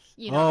like,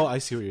 you know. Oh, I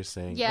see what you're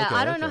saying. Yeah, okay,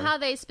 I don't know how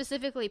they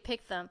specifically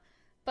picked them.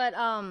 But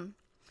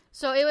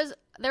so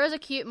there was a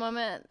cute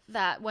moment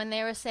that when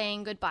they were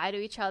saying goodbye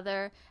to each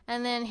other,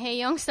 and then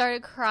Hae-young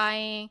started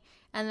crying,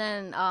 and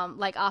then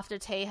like after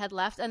Tae had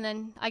left, and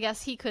then I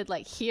guess he could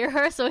like hear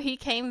her, so he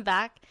came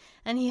back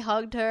and he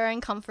hugged her and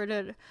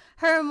comforted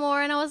her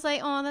more, and I was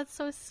like, oh, that's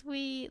so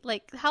sweet.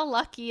 Like, how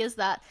lucky is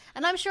that?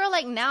 And I'm sure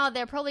like now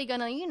they're probably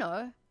gonna, you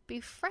know, be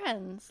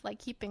friends, like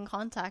keep in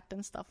contact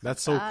and stuff.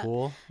 That's like so that.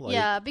 cool. Like,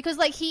 yeah, because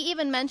like he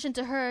even mentioned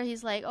to her,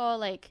 he's like, oh,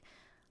 like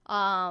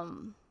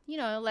you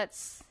know,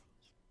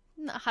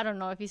 I don't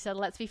know if he said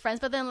let's be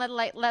friends, but then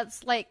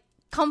let's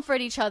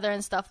comfort each other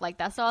and stuff like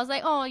that. So I was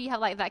like, oh, you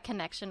have like that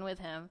connection with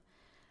him.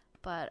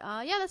 But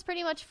yeah, that's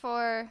pretty much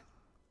for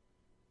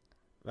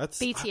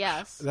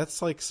BTS.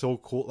 That's like so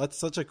cool. That's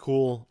such a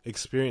cool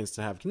experience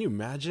to have. Can you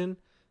imagine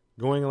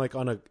going like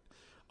on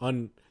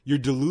your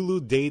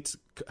Delulu date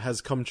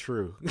has come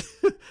true,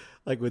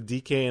 like with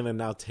DK and then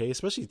now Tae,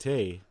 especially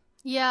Tae.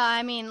 Yeah,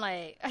 I mean,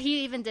 like,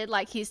 he even did,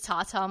 like, his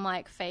tatam,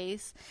 like,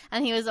 face,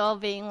 and he was all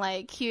being,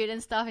 like, cute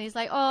and stuff, and he's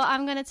like, oh,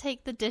 I'm gonna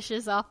take the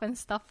dishes off and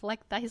stuff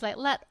like that. He's like,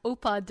 let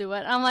Oppa do it.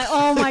 And I'm like,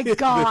 oh my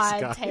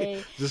god,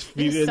 Tae. Just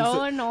feeds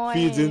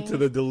into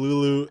the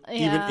Delulu, yeah.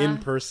 even in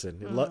person.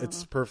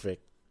 It's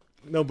perfect.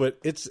 No, but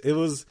it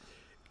was,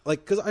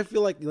 like, because I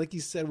feel like you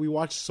said, we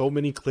watched so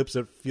many clips,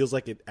 it feels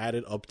like it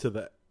added up to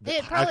the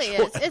it probably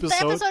is. Episode. The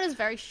episode is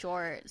very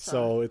short.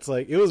 So it's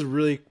like, it was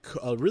really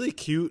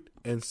cute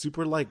and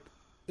super, like,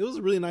 it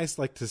was really nice,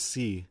 like, to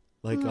see.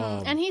 Like,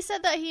 and he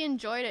said that he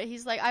enjoyed it.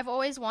 He's like, I've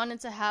always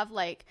wanted to have,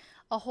 like,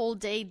 a whole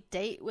day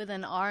date with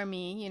an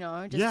army, you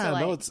know? Just yeah, to,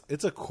 like, no,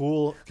 it's a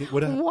cool...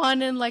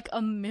 one in, like,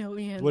 a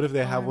million. What if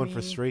they army. have one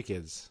for Stray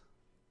Kids?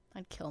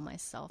 I'd kill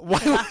myself. Why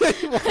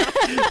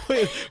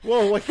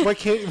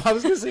can't... I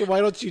was going to say,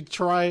 why don't you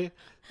try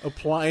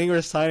applying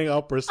or signing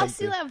up or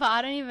something? I see that, but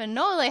I don't even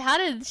know. Like, how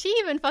did she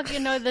even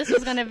fucking know this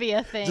was gonna be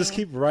a thing? Just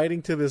keep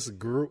writing to this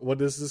group.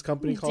 What is this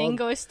company called?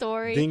 Dingo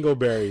Story.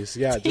 Dingleberries.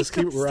 Yeah, just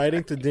keep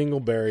writing to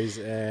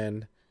Dingleberries,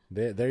 and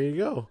there you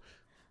go.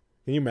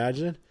 Can you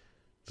imagine?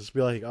 Just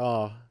be like,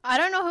 oh. I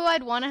don't know who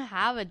I'd want to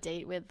have a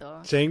date with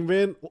though.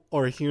 Changbin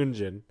or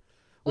Hyunjin,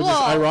 which is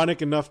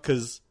ironic enough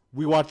because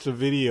we watched a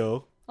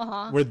video.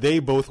 Where they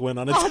both went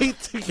on a date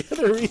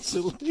together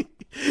recently.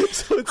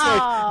 So it's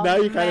like, now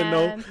you kind of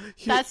know.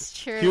 That's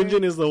true.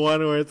 Hyunjin is the one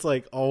where it's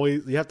like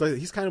always,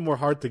 he's kind of more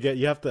hard to get.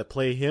 You have to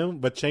play him.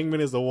 But Changmin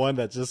is the one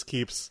that just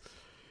keeps,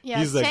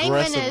 he's the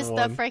aggressive Changmin is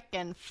one. the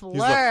freaking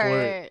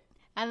flirt.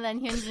 And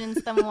then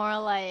Hyunjin's the more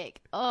like,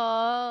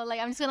 oh, like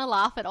I'm just going to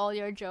laugh at all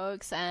your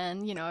jokes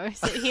and, you know,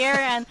 sit here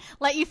and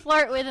let you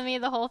flirt with me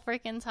the whole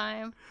freaking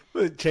time.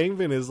 But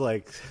Changmin is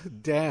like,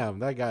 damn,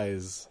 that guy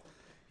is...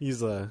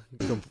 He's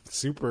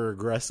super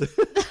aggressive.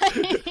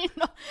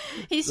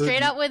 He's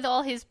straight up with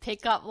all his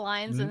pickup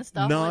lines and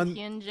stuff with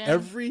Hyunjin.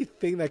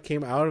 Everything that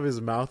came out of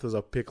his mouth was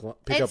a pickup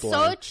line. It's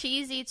so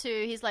cheesy,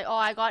 too. He's like, oh,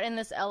 I got in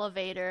this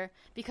elevator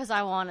because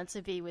I wanted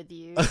to be with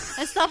you. And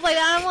stuff like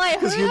that. I'm like,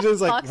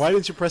 Hyunjin's like, why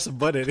didn't you press a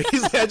button?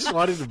 He's like, I just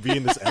wanted to be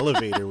in this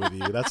elevator with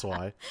you. That's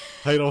why.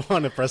 I don't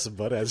want to press a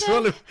button. I just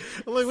want to...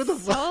 I'm like, what the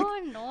fuck?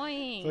 So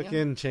annoying.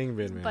 Fucking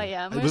Changbin, man. But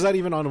yeah. Was that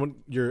even on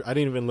your... I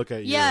didn't even look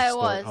at your it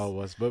was. Oh, it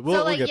was. But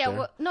we'll get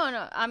there.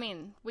 No. I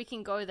mean, we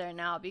can go there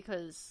now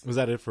because... Was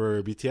that it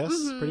for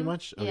BTS, pretty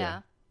much? Okay.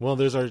 Yeah. Well,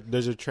 there's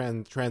a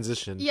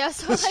transition. Yeah,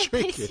 so like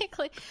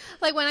basically,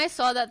 like when I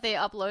saw that they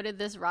uploaded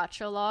this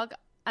Ratcho log,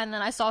 and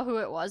then I saw who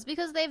it was,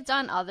 because they've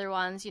done other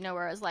ones, you know,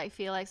 where it's like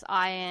Felix,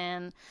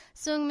 Ian,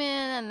 Seungmin,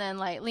 and then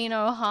like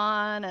Lino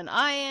Han and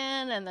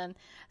Ian, and then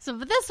So,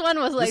 but this one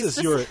was like...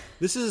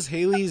 This is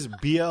Haley's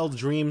BL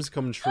dreams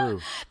come true.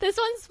 This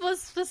one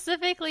was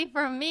specifically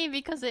for me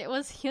because it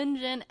was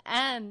HYUN-BIN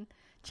and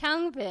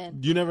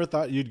Changbin. You never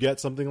thought you'd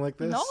get something like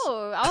this? No.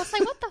 I was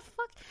like, what the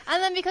fuck?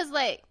 And then because,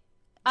 like,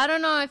 I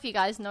don't know if you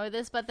guys know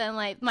this, but then,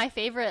 like, my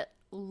favorite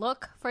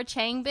look for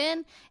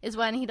Changbin is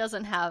when he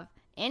doesn't have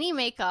any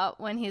makeup,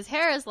 when his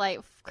hair is,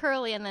 like,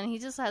 curly, and then he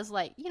just has,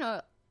 like, you know,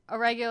 a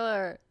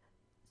regular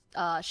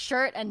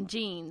shirt and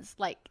jeans.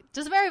 Like,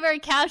 just very, very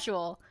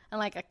casual. And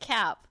like a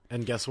cap.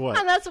 And guess what?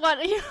 And that's what...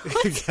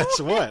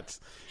 Guess what?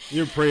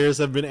 Your prayers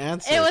have been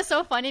answered. It was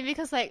so funny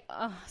because like...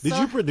 Did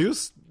you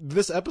produce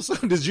this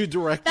episode? Did you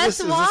direct this?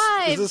 That's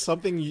why. Is this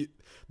something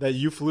that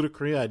you flew to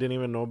Korea I didn't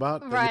even know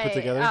about? That right. You put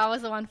together? I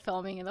was the one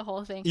filming the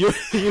whole thing.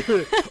 So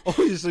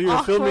you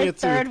were filming it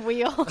too. Third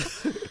wheel.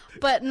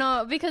 But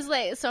no, because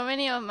like so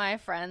many of my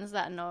friends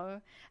that know...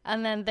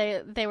 And then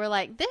they were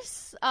like,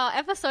 this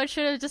episode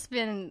should have just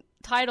been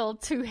titled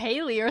To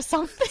Haley or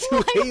something. To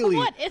like, Haley.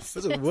 What is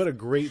this? What a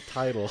great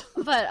title.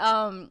 But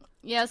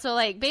yeah, so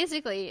like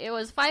basically it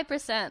was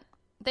 5%.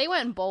 They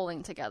went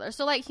bowling together.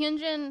 So like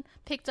HYUN-BIN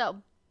picked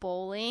up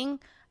bowling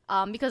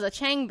because of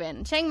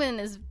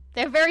Changbin.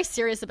 They're very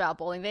serious about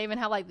bowling. They even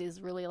have like these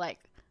really like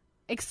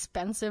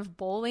expensive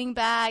bowling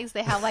bags.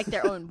 They have like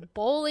their own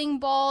bowling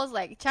balls.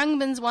 Like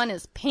Changbin's one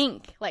is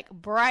pink, like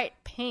bright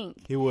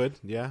pink. He would,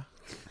 yeah.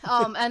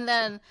 And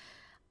then,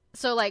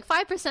 so like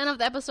 5% of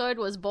the episode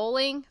was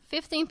bowling,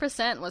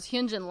 15% was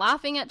HYUN-BIN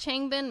laughing at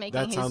Changbin,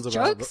 making his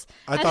jokes.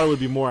 I thought it would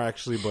be more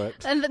actually,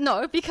 but... And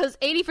no, because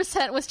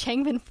 80% was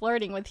Changbin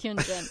flirting with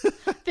HYUN-BIN.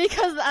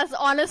 Because that's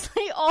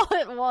honestly all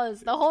it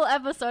was. The whole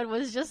episode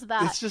was just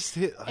that. It's just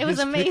it was his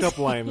amazing. pickup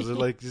lines are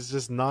like, it's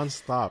just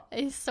nonstop.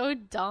 He's so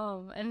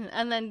dumb.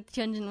 And then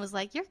HYUN-BIN was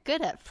like, you're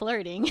good at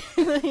flirting.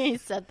 He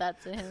said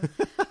that to him.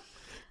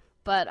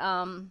 But,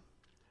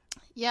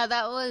 yeah,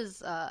 that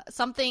was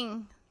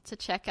something to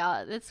check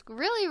out. It's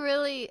really,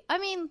 really... I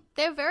mean,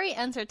 they're very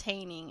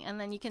entertaining, and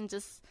then you can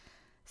just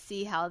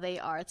see how they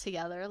are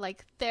together.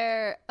 Like,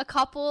 they're a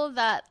couple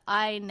that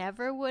I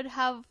never would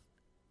have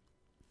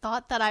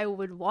thought that I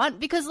would want.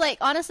 Because, like,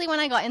 honestly, when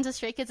I got into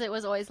Stray Kids, it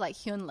was always, like,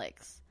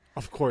 Hyunlicks.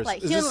 Of course.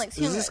 Like, is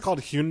this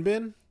called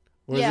HYUN-BIN?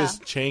 Or yeah. is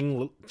this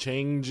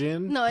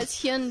Changjin? No,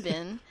 it's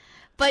HYUN-BIN.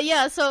 But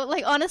yeah, so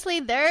like honestly,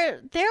 they're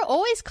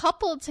always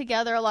coupled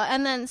together a lot.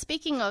 And then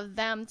speaking of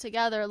them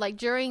together, like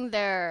during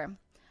their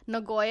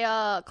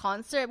Nagoya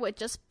concert, which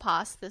just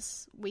passed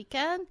this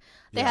weekend,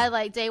 they had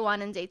like day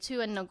 1 and day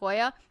 2 in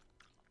Nagoya.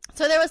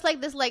 So there was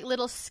like this like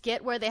little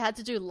skit where they had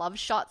to do love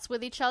shots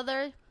with each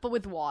other, but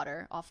with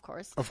water, of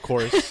course. Of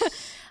course.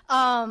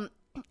 And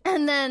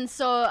then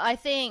so I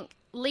think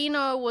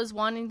Lino was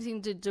wanting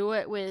to do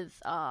it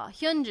with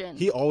HYUN-BIN.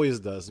 He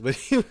always does, but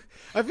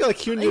I feel like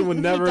HYUN-BIN would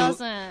never wants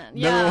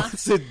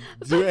to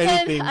do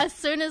anything. Then as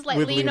soon as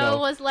like Lino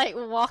was like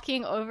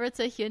walking over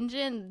to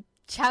HYUN-BIN,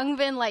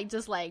 Changbin like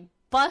just like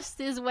bust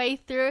his way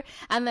through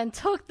and then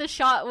took the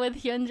shot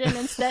with HYUN-BIN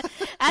instead.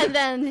 And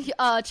then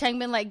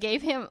Changbin like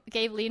gave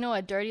Lino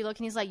a dirty look,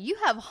 and he's like, "You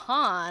have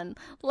Han,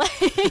 like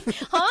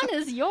Han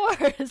is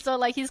yours." So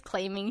like he's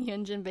claiming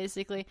HYUN-BIN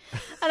basically,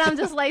 and I'm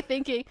just like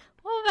thinking,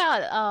 what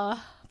about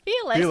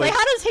Felix? Like,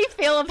 how does he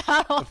feel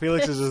about all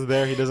Felix this? is just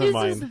there. He doesn't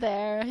mind. He's just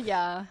there.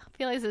 Yeah.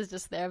 Felix is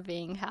just there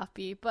being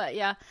happy. But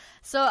yeah.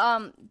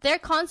 So their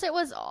concert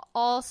was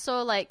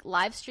also like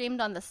live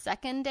streamed on the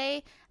second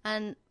day,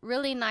 and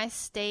really nice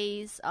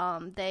stays.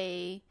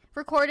 They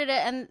recorded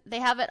it and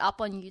they have it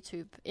up on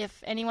YouTube.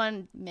 If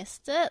anyone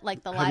missed it,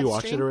 like the live stream. Have you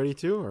watched it already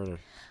too? Or?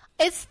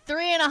 It's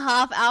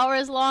 3.5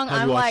 hours long.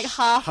 I'm like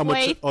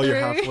halfway through. Oh, you're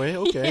halfway?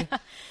 Okay. Yeah.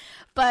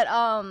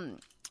 But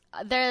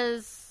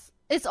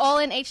it's all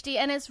in HD,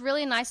 and it's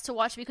really nice to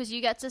watch because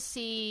you get to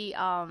see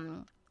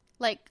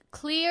like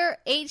clear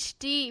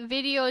HD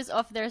videos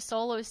of their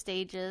solo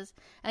stages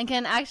and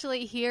can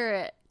actually hear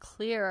it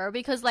clearer,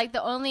 because like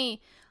the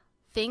only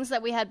things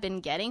that we had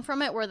been getting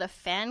from it were the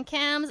fan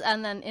cams,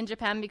 and then in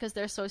Japan, because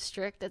they're so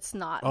strict, it's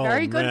not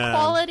very good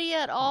quality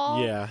at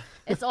all. Yeah.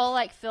 It's all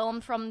like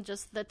filmed from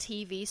just the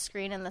TV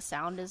screen, and the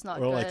sound is not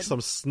good. Or like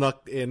some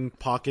snuck in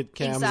pocket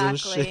cams and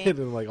shit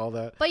and like all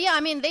that. But yeah, I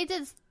mean, they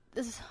did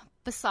this.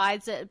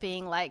 Besides it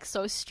being like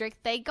so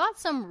strict, they got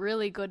some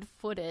really good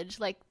footage.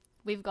 Like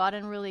we've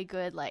gotten really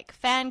good like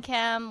fan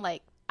cam,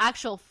 like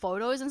actual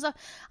photos and stuff.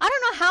 I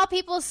don't know how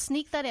people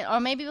sneak that in, or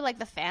maybe like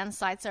the fan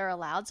sites are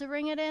allowed to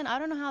bring it in. I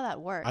don't know how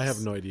that works. I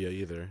have no idea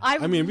either. I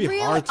mean, it'd be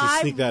hard to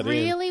sneak that in. I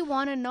really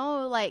want to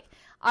know, like,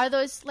 are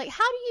those like,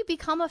 how do you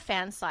become a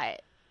fan site?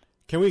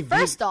 Can we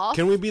off,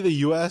 can we be the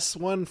US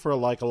one for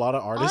like a lot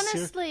of artists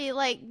honestly, here?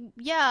 like,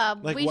 yeah.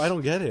 Like, I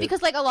don't get it.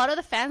 Because like a lot of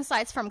the fan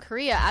sites from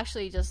Korea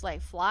actually just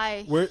like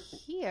fly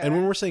here. And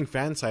when we're saying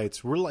fan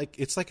sites, we're like,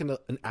 it's like an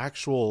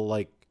actual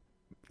like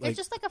it's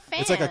just like a fan.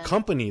 It's like a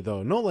company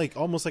though. No, like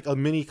almost like a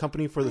mini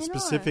company for the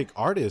specific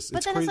artist.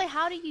 But then it's like,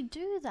 how do you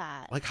do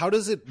that? Like, how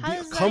does it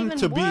come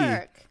to be?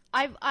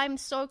 I'm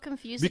so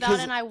confused about it,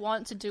 and I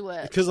want to do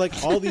it. Because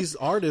like all these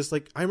artists,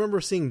 like I remember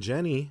seeing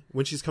Jenny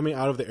when she's coming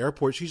out of the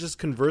airport, she's just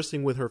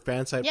conversing with her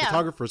fan site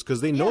photographers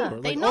because they know her.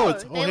 Like,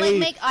 hey,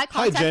 make eye contact.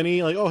 Hi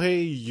Jenny, like, oh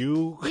hey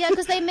you. Yeah,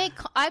 because they make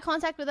eye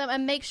contact with them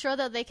and make sure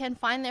that they can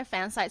find their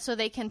fan site so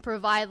they can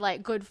provide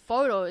like good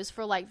photos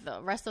for like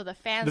the rest of the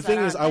fans. The thing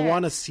is, I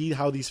want to see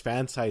how these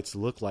fan sites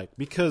look like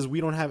because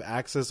we don't have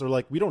access or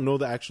like we don't know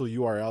the actual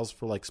URLs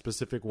for like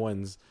specific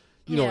ones,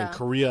 you know, in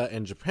Korea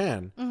and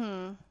Japan.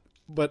 Mm-hmm.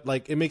 But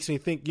like it makes me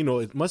think, you know,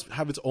 it must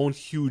have its own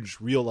huge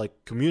real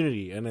like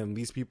community, and then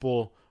these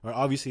people are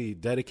obviously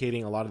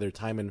dedicating a lot of their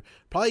time and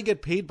probably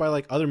get paid by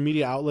like other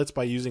media outlets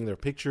by using their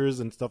pictures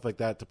and stuff like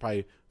that to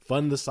probably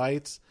fund the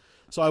sites.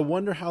 So I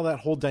wonder how that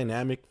whole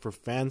dynamic for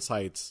fan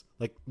sites,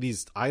 like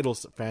these idol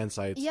fan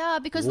sites,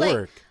 because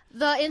work. Like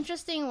the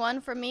interesting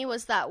one for me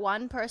was that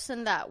one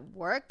person that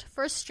worked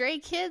for Stray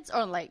Kids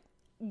or like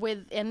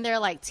within their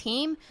like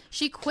team,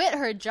 she quit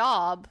her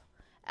job.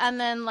 And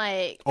then,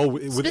 like... Oh,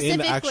 within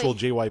the actual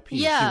JYP.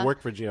 Yeah. She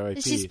worked for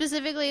JYP. She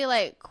specifically,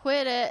 like,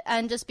 quit it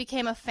and just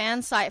became a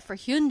fan site for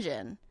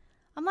HYUN-BIN.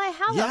 I'm like,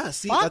 how the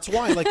fuck? That's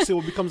why. Like, so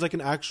it becomes, like,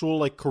 an actual,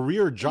 like,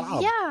 career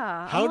job.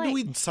 Yeah. How do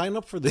we sign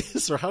up for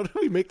this? Or how do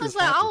we make this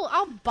happen?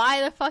 I'll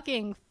buy the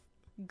fucking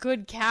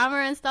good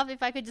camera and stuff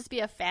if I could just be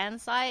a fan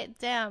site.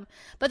 Damn.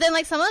 But then,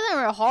 like, some of them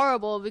are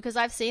horrible because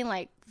I've seen,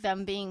 like,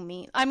 them being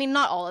mean. I mean,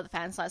 not all of the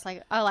fan sites.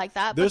 Like, I like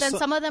that. But then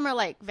some of them are,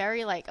 like,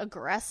 very, like,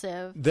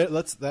 aggressive.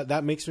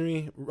 That makes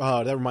me...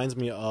 that reminds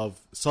me of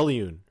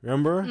SOOHYUK.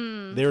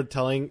 Remember? They were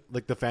telling,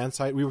 like, the fan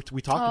site... We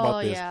talked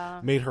about this.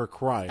 Yeah. Made her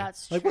cry.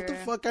 That's like, true. what the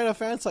fuck kind of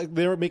fan site?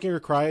 They were making her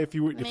cry if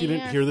you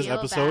didn't hear this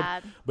episode.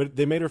 Bad. But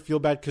they made her feel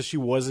bad because she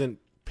wasn't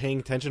paying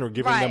attention or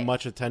giving them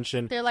much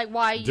attention. They're like,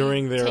 why you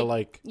during their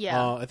take,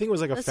 I think it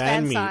was like a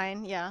fan meet.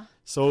 Sign, yeah.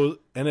 So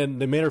and then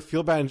they made her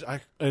feel bad,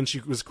 and she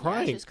was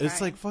crying. Yeah,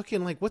 it's like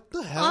fucking like what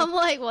the hell? I'm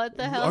like, what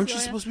the hell? Aren't you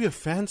supposed to be a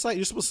fan site?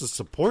 You're supposed to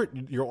support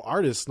your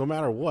artists no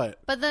matter what.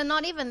 But then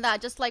not even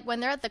that. Just like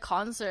when they're at the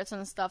concerts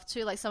and stuff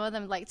too. Like some of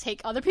them like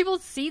take other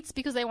people's seats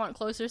because they want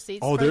closer seats.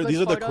 Oh, these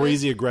are the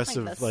crazy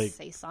aggressive like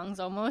say songs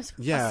almost.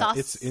 Yeah,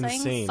 it's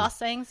insane.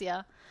 Sasaengs,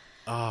 yeah.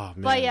 Oh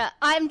man. But yeah,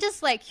 I'm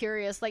just like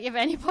curious, like if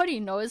anybody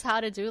knows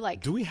how to do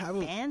like do we have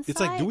fan it's sites?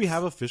 like do we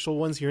have official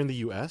ones here in the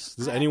US?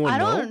 Does anyone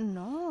know? I don't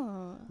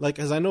know. Like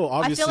as I know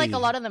obviously I feel like a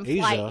lot of them Asia,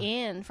 fly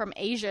in from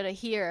Asia to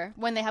here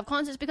when they have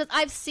concerts because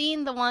I've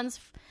seen the ones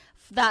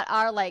that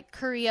are like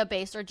Korea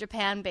based or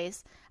Japan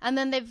based and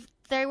then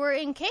they were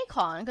in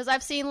KCON because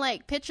I've seen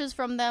like pictures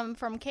from them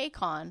from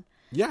KCON.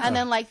 Yeah. And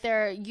then like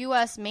their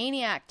US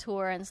Maniac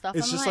tour and stuff.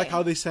 It's just like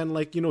how they send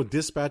like, you know,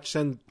 Dispatch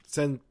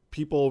send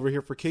people over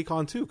here for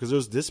KCON too because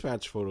there's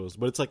Dispatch photos,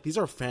 but it's like these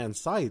are fan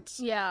sites.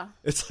 Yeah,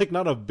 it's like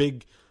not a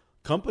big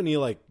company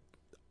like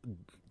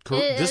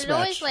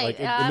Dispatch.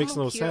 Like, it makes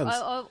no sense.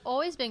 I've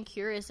always been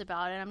curious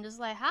about it. I'm just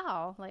like,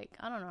 how? Like,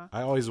 I don't know.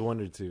 I always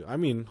wondered too. I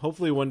mean,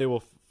 hopefully one day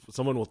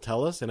someone will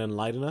tell us and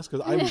enlighten us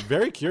because I'm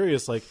very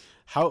curious. Like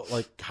how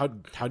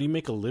do you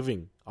make a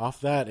living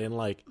off that? And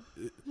like,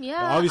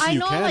 obviously I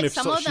know, you can like, if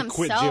she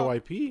quit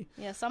JYP.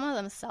 Yeah, some of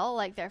them sell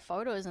like their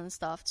photos and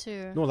stuff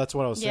too. No, that's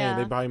what I was saying.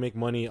 They probably make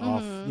money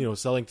off, you know,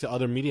 selling to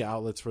other media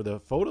outlets for the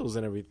photos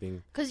and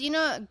everything. Because, you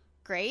know,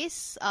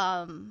 Grace,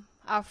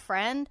 our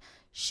friend,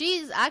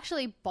 she's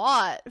actually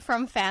bought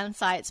from fan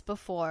sites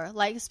before,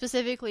 like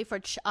specifically for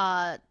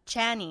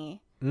Channy.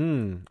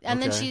 And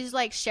then she's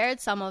like shared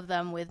some of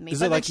them with me.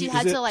 But then she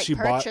had to like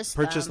purchase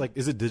them. Like,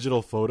 is it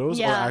digital photos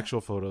or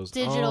actual photos?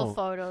 Digital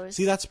photos.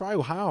 See, that's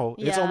probably how.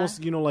 It's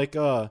almost, you know, like,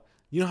 you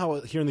know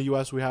how here in the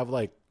US we have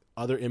like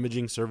other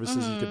imaging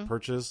services you could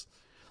purchase?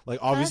 Like,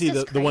 obviously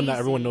the one that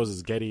everyone knows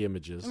is Getty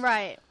Images.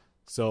 Right.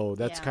 So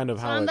that's kind of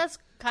how that's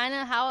kind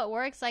of how it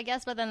works, I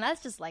guess. But then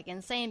that's just like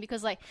insane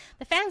because like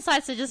the fan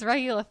sites are just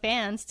regular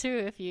fans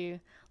too, if you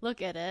look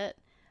at it.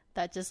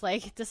 That just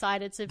like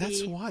decided to be.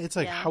 That's why it's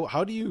like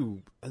how do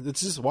you?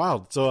 It's just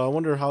wild. So I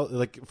wonder how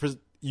like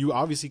you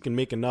obviously can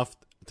make enough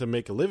to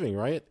make a living,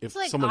 right? If it's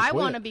like someone I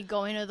want to be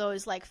going to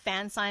those like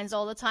fan signs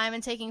all the time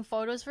and taking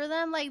photos for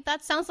them. Like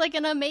that sounds like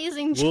an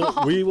amazing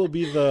job. We will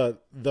be the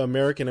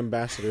American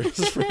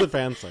ambassadors for the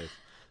fan site.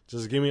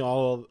 Just give me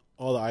all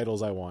the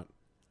idols I want.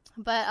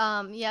 But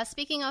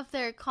speaking of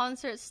their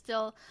concerts,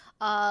 still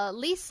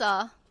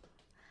Lisa.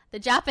 The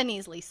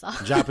Japanese Lisa.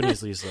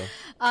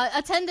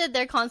 Attended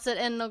their concert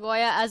in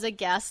Nagoya as a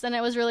guest, and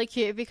it was really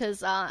cute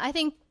because I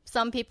think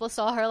some people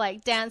saw her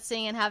like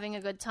dancing and having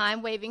a good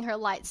time, waving her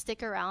light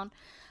stick around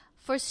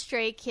for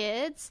Stray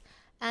Kids.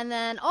 And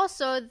then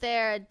also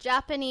their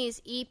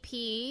Japanese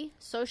EP,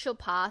 Social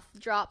Path,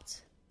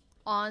 dropped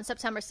on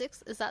September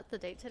 6th. Is that the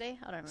date today?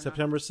 I don't remember.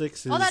 September 6th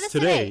is that is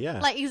today, yeah.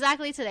 Like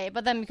exactly today,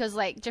 but then because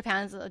like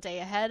Japan's a day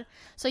ahead.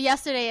 So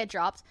yesterday it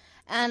dropped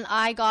and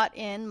I got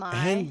in my...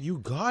 And you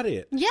got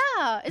it.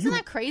 Yeah. Isn't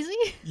that crazy?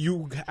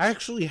 You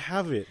actually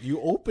have it.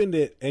 You opened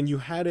it and you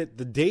had it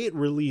the day it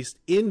released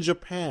in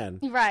Japan.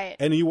 Right.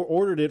 And you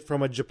ordered it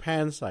from a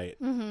Japan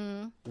site.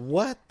 Mm-hmm.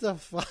 What the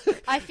fuck?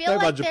 I feel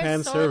like Japan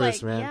they're so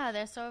service, like, man. yeah,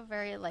 they're so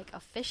very like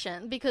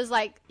efficient because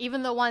like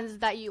even the ones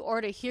that you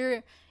order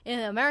here in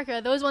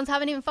America, those ones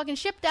haven't even fucking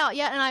shipped out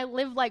yet, and I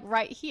live like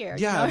right here.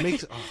 Yeah, you know? it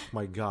makes. Oh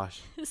my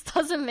gosh. This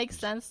doesn't make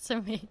sense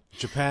to me.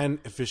 Japan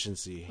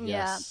efficiency. Yeah,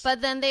 Yes.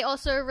 but then they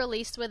also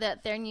released with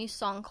it their new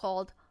song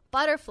called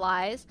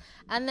Butterflies,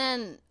 and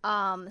then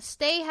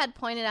Stay had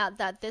pointed out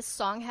that this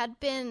song had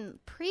been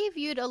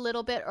previewed a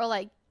little bit, or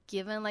like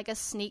given like a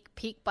sneak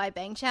peek by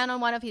Bang Chan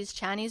on one of his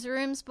Chinese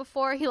rooms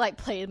before. He like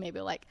played maybe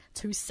like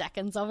 2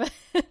 seconds of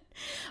it.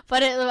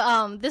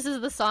 But this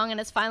is the song, and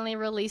it's finally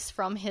released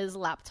from his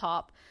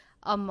laptop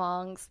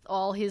amongst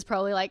all his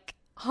probably like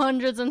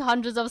hundreds and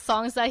hundreds of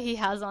songs that he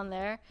has on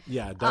there.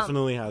 Yeah,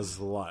 definitely has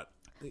a lot.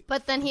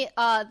 But then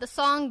the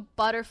song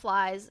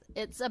Butterflies,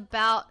 it's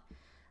about,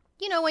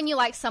 you know, when you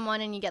like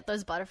someone and you get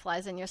those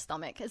butterflies in your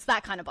stomach. It's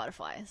that kind of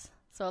butterflies.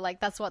 So like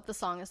that's what the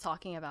song is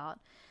talking about.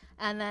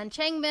 And then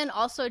Changbin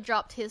also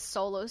dropped his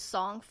solo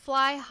song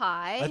Fly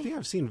High. I think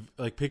I've seen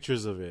like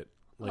pictures of it.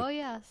 Like, oh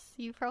yes,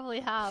 you probably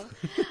have.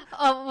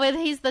 When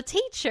he's the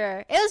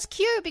teacher, it was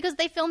cute because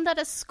they filmed at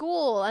a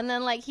school, and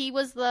then like he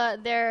was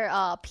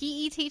their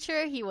PE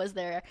teacher, he was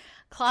their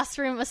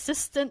classroom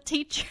assistant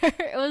teacher.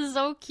 It was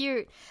so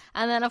cute,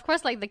 and then of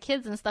course like the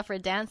kids and stuff were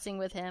dancing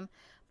with him.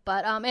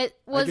 But it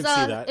was I can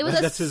see that. It was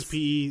that's his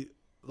PE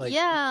like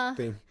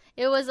thing.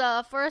 It was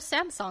for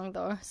Samsung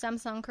though,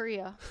 Samsung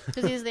Korea,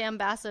 because he's the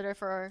ambassador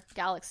for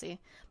Galaxy.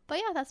 But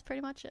yeah, that's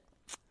pretty much it.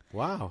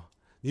 Wow.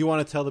 You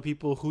want to tell the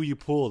people who you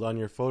pulled on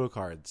your photo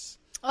cards?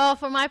 Oh,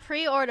 for my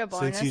pre-order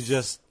bonus. Since you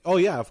just... Oh,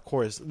 yeah, of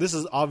course. This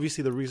is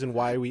obviously the reason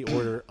why we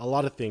order a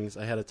lot of things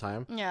ahead of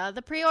time. Yeah,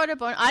 the pre-order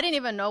bonus. I didn't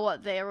even know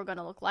what they were going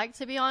to look like,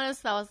 to be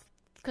honest. That was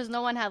because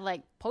no one had,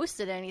 like,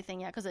 posted anything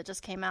yet because it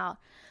just came out.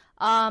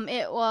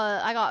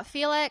 I got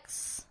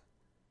Felix,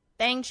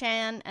 Bang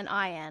Chan, and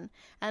IN.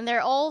 And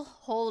they're all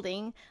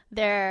holding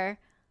their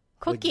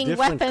cooking like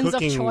weapons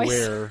cooking of choice.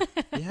 Wear.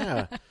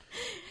 Yeah.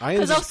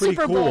 Because of pretty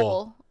Super cool.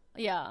 Bowl.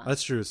 Yeah.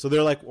 That's true. So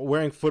they're like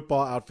wearing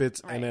football outfits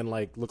and then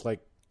like look like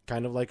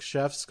kind of like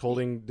chefs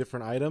holding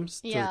different items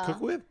to cook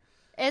with.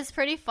 It's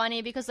pretty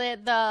funny because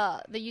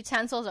the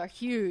utensils are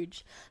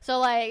huge. So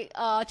like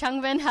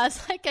Changbin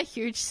has like a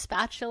huge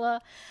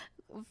spatula.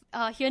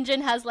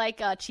 Hyun-Jin has like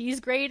a cheese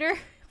grater,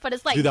 but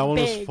it's like dude, that one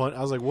big. was fun.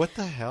 I was like, what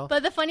the hell?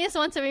 But the funniest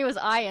one to me was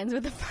Ian's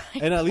with the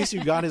frying And pan. at least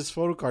you got his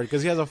photo card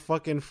because he has a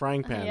fucking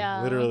frying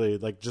pan, literally,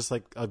 like just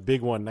like a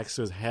big one next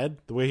to his head.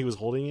 The way he was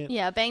holding it.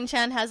 Yeah, Bang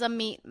Chan has a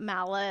meat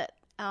mallet.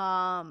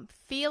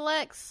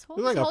 Felix, what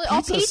was like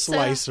a pizza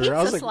slicer. Pizza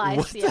I was like, slice,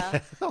 what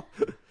the hell?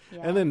 Yeah.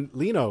 And then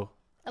Lino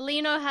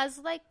has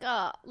like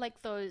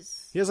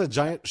those. He has a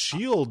giant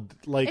shield,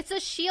 like it's a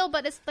shield,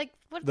 but it's like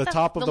the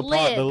top of the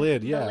pot, the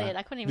lid. Yeah. The lid.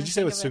 I couldn't even. Did you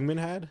say what think of Seungmin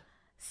had?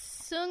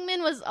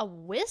 Seungmin was a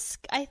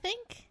whisk, I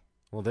think.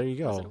 Well, there you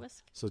go. Was it a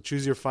whisk? So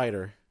choose your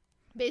fighter.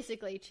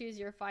 Basically, choose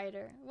your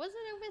fighter. Was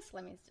it a whisk?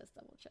 Let me just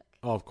double check.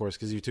 Oh, of course,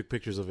 because you took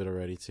pictures of it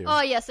already too.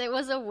 Oh yes, it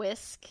was a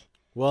whisk.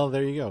 Well,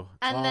 there you go.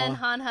 And then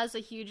Han has a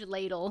huge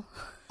ladle.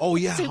 Oh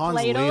yeah, Soup Han's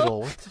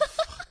ladle. What the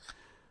fuck?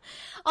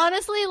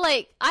 Honestly,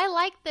 like I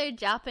like their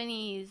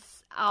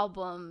Japanese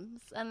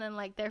albums and then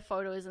like their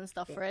photos and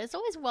stuff for it. It's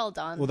always well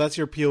done. Well, that's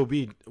your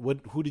POV.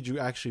 Who did you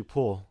actually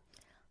pull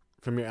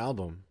from your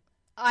album?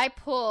 I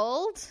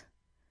pulled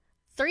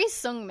 3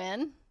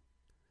 Seungmin.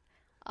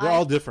 They're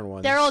all different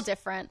ones. They're all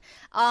different.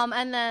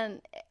 And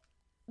then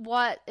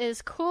what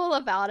is cool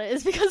about it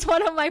is because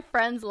one of my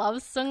friends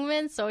loves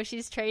Seungmin, so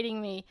she's trading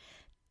me.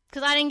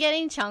 Because I didn't get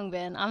any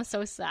Changbin. I'm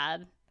so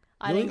sad.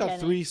 You only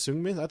got 3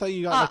 Seungmin? I thought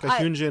you got like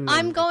a Hyun-Jin.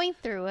 I'm going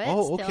through it.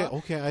 Oh, still.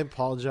 okay. I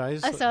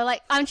apologize. So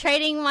like I'm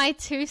trading my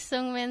 2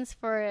 Seungmins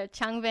for a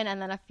Changbin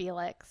and then a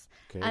Felix.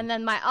 Okay. And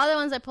then my other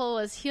ones I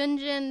pulled was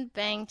Hyun-Jin,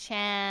 Bang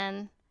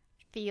Chan,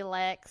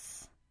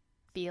 Felix,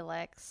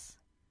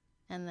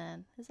 and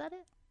then is that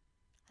it?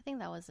 I think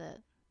that was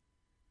it.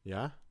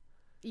 Yeah?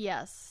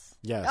 Yes.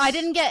 Yes. I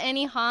didn't get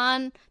any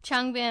Han,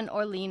 Changbin,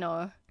 or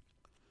Lino.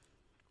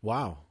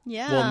 Wow.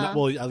 Yeah.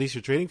 Well, at least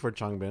you're trading for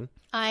Changbin.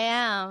 I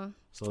am.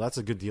 So that's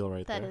a good deal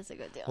right there. That is a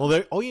good deal. Well,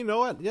 there. Oh, you know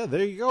what? Yeah,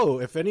 there you go.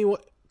 If anyone,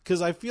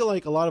 because I feel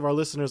like a lot of our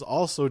listeners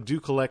also do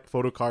collect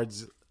photo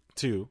cards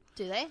too.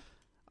 Do they?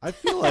 I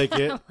feel like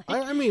it.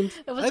 I mean,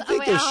 I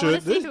think there should. I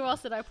want to see who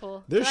else did I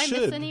pull. Did I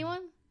miss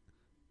anyone?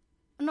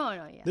 No,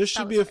 yeah. There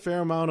should be a fair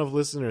amount of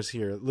listeners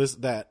here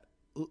that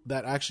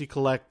actually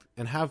collect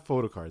and have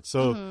photo cards.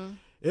 So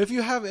if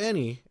you have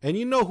any, and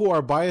you know who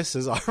our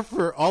biases are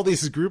for all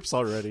these groups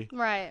already,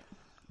 right?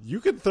 You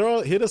could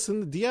hit us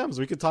in the DMs.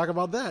 We could talk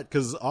about that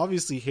because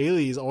obviously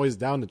Haley is always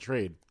down to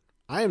trade.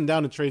 I am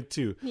down to trade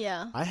too.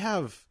 Yeah. I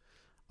have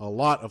a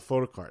lot of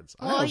photo cards.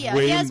 Well, yeah,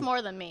 he has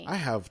more than me. I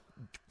have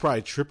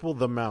probably triple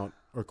the amount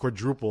or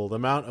quadruple the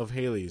amount of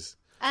Haley's.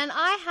 And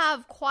I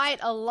have quite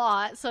a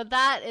lot, so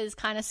that is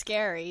kind of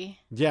scary.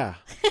 Yeah.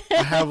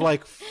 I have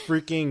like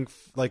freaking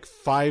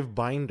 5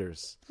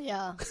 binders.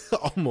 Yeah.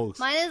 Almost.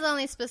 Mine is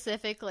only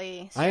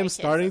specifically I am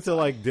starting to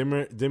like dim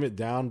it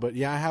down, but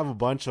yeah, I have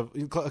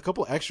a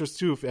couple extras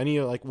too. If any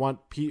like want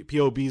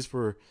POBs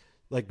for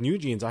like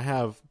NewJeans, I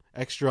have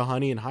extra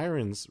Honey and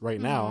Hirons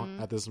right now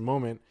at this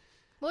moment.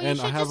 Well, and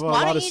you I should have just, a why lot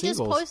don't of you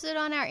singles. just post it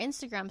on our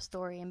Instagram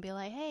story and be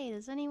like, hey,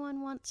 does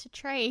anyone want to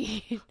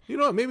trade? You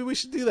know what? Maybe we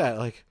should do that.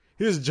 Like,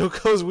 here's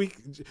Joko's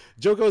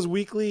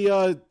weekly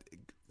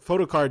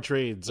photo card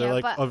trades or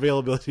like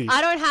availability.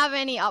 I don't have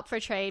any up for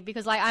trade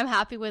because like I'm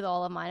happy with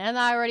all of mine, and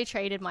I already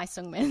traded my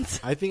Sungmins.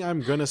 I think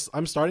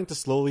I'm starting to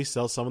slowly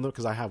sell some of them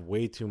because I have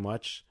way too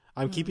much.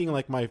 I'm keeping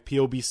like my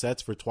POB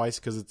sets for twice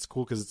because it's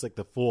cool because it's like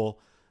the full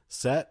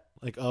set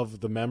like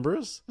of the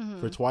members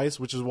for twice,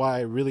 which is why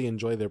I really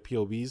enjoy their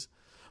POBs.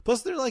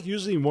 Plus they're like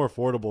usually more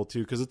affordable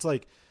too because it's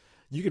like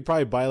you could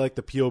probably buy like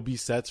the POB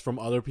sets from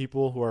other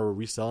people who are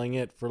reselling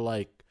it for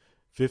like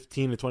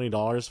 $15 to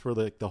 $20 for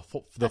like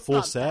the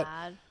full set.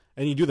 Bad.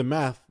 And you do the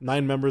math,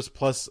 9 members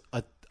plus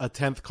a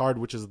 10th card,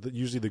 which is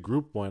usually the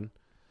group one.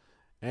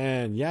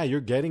 And yeah,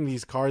 you're getting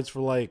these cards for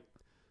like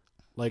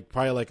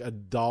probably like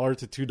 $1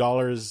 to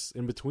 $2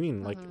 in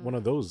between, like one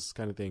of those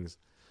kind of things.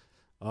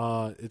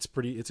 It's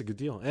a good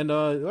deal. And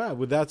yeah,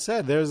 with that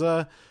said, there's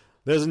a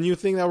new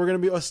thing that we're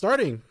going to be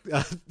starting.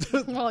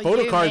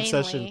 Photo card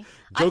session.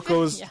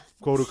 Joko's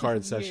photo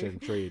card session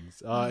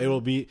trades. It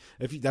will be,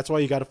 that's why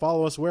you got to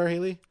follow us where,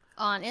 Haley?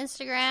 On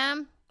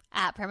Instagram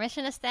at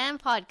Permission to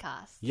Stand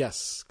Podcast.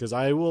 Yes, because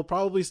I will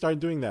probably start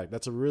doing that.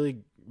 That's a really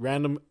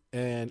random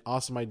and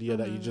awesome idea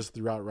that you just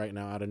threw out right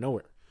now out of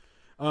nowhere.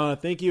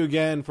 Thank you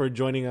again for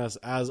joining us.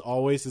 As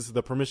always, this is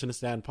the Permission to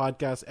Stand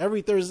Podcast.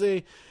 Every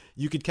Thursday,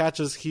 you could catch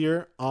us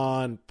here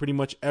on pretty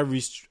much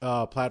every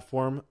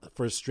platform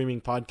for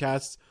streaming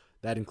podcasts.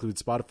 That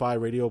includes Spotify,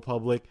 Radio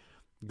Public,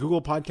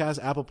 Google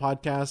Podcasts, Apple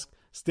Podcasts,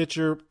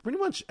 Stitcher, pretty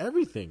much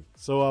everything.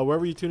 So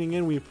wherever you're tuning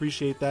in, we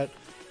appreciate that.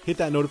 Hit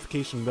that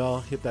notification bell,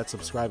 hit that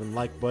subscribe and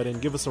like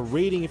button. Give us a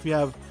rating if you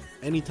have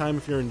any time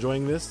if you're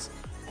enjoying this.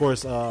 Of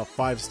course,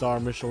 5-star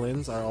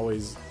Michelins are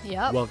always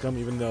welcome,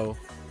 even though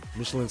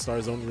Michelin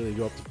stars don't really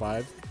go up to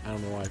 5. I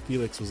don't know why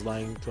Felix was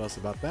lying to us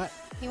about that.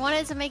 He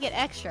wanted to make it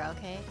extra,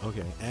 okay?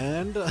 Okay,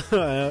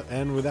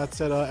 and with that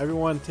said,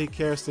 everyone take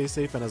care, stay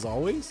safe, and as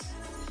always,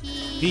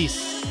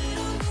 peace.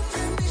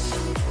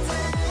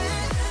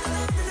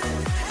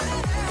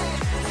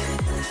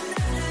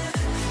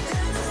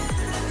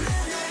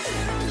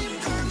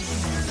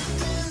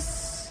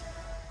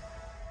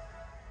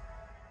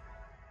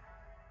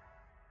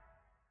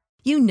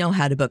 You know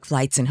how to book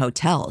flights and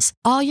hotels.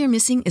 All you're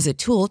missing is a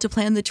tool to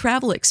plan the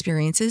travel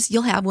experiences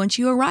you'll have once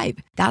you arrive.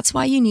 That's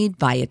why you need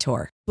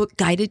Viator. Book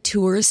guided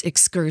tours,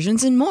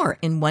 excursions, and more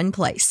in one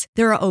place.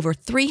 There are over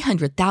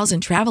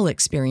 300,000 travel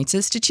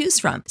experiences to choose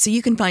from, so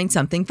you can find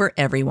something for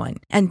everyone.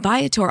 And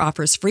Viator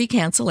offers free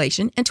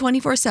cancellation and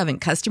 24/7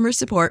 customer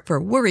support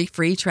for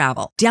worry-free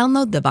travel.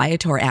 Download the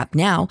Viator app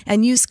now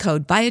and use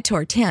code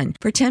Viator10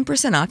 for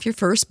 10% off your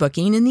first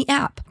booking in the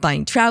app.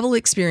 Find travel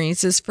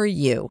experiences for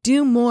you.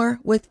 Do more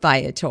with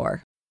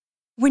Viator.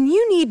 When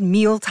you need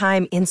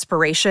mealtime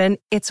inspiration,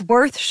 it's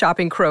worth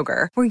shopping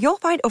Kroger, where you'll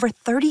find over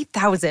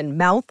 30,000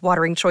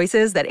 mouth-watering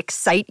choices that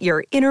excite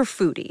your inner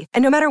foodie.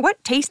 And no matter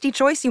what tasty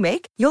choice you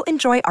make, you'll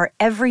enjoy our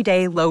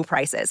everyday low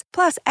prices,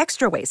 plus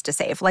extra ways to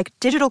save, like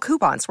digital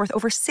coupons worth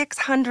over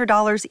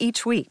 $600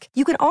 each week.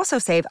 You can also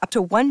save up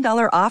to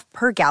 $1 off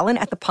per gallon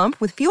at the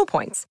pump with fuel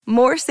points.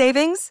 More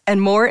savings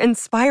and more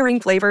inspiring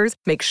flavors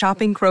make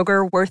shopping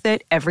Kroger worth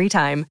it every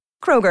time.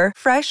 Kroger,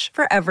 fresh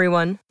for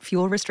everyone.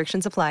 Fuel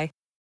restrictions apply.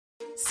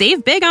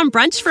 Save big on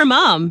brunch for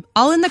mom,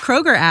 all in the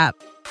Kroger app.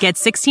 Get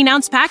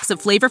 16-ounce packs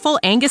of flavorful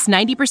Angus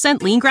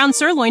 90% lean ground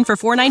sirloin for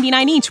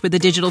 $4.99 each with a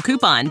digital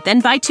coupon. Then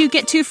buy 2,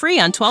 get 2 free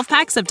on 12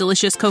 packs of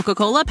delicious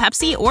Coca-Cola,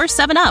 Pepsi, or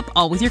 7-Up,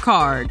 all with your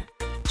card.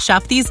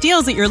 Shop these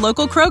deals at your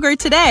local Kroger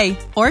today,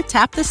 or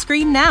tap the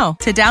screen now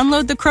to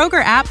download the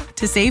Kroger app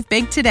to save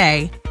big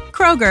today.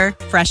 Kroger,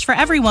 fresh for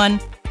everyone.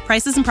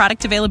 Prices and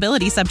product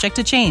availability subject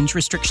to change.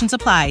 Restrictions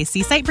apply.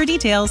 See site for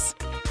details.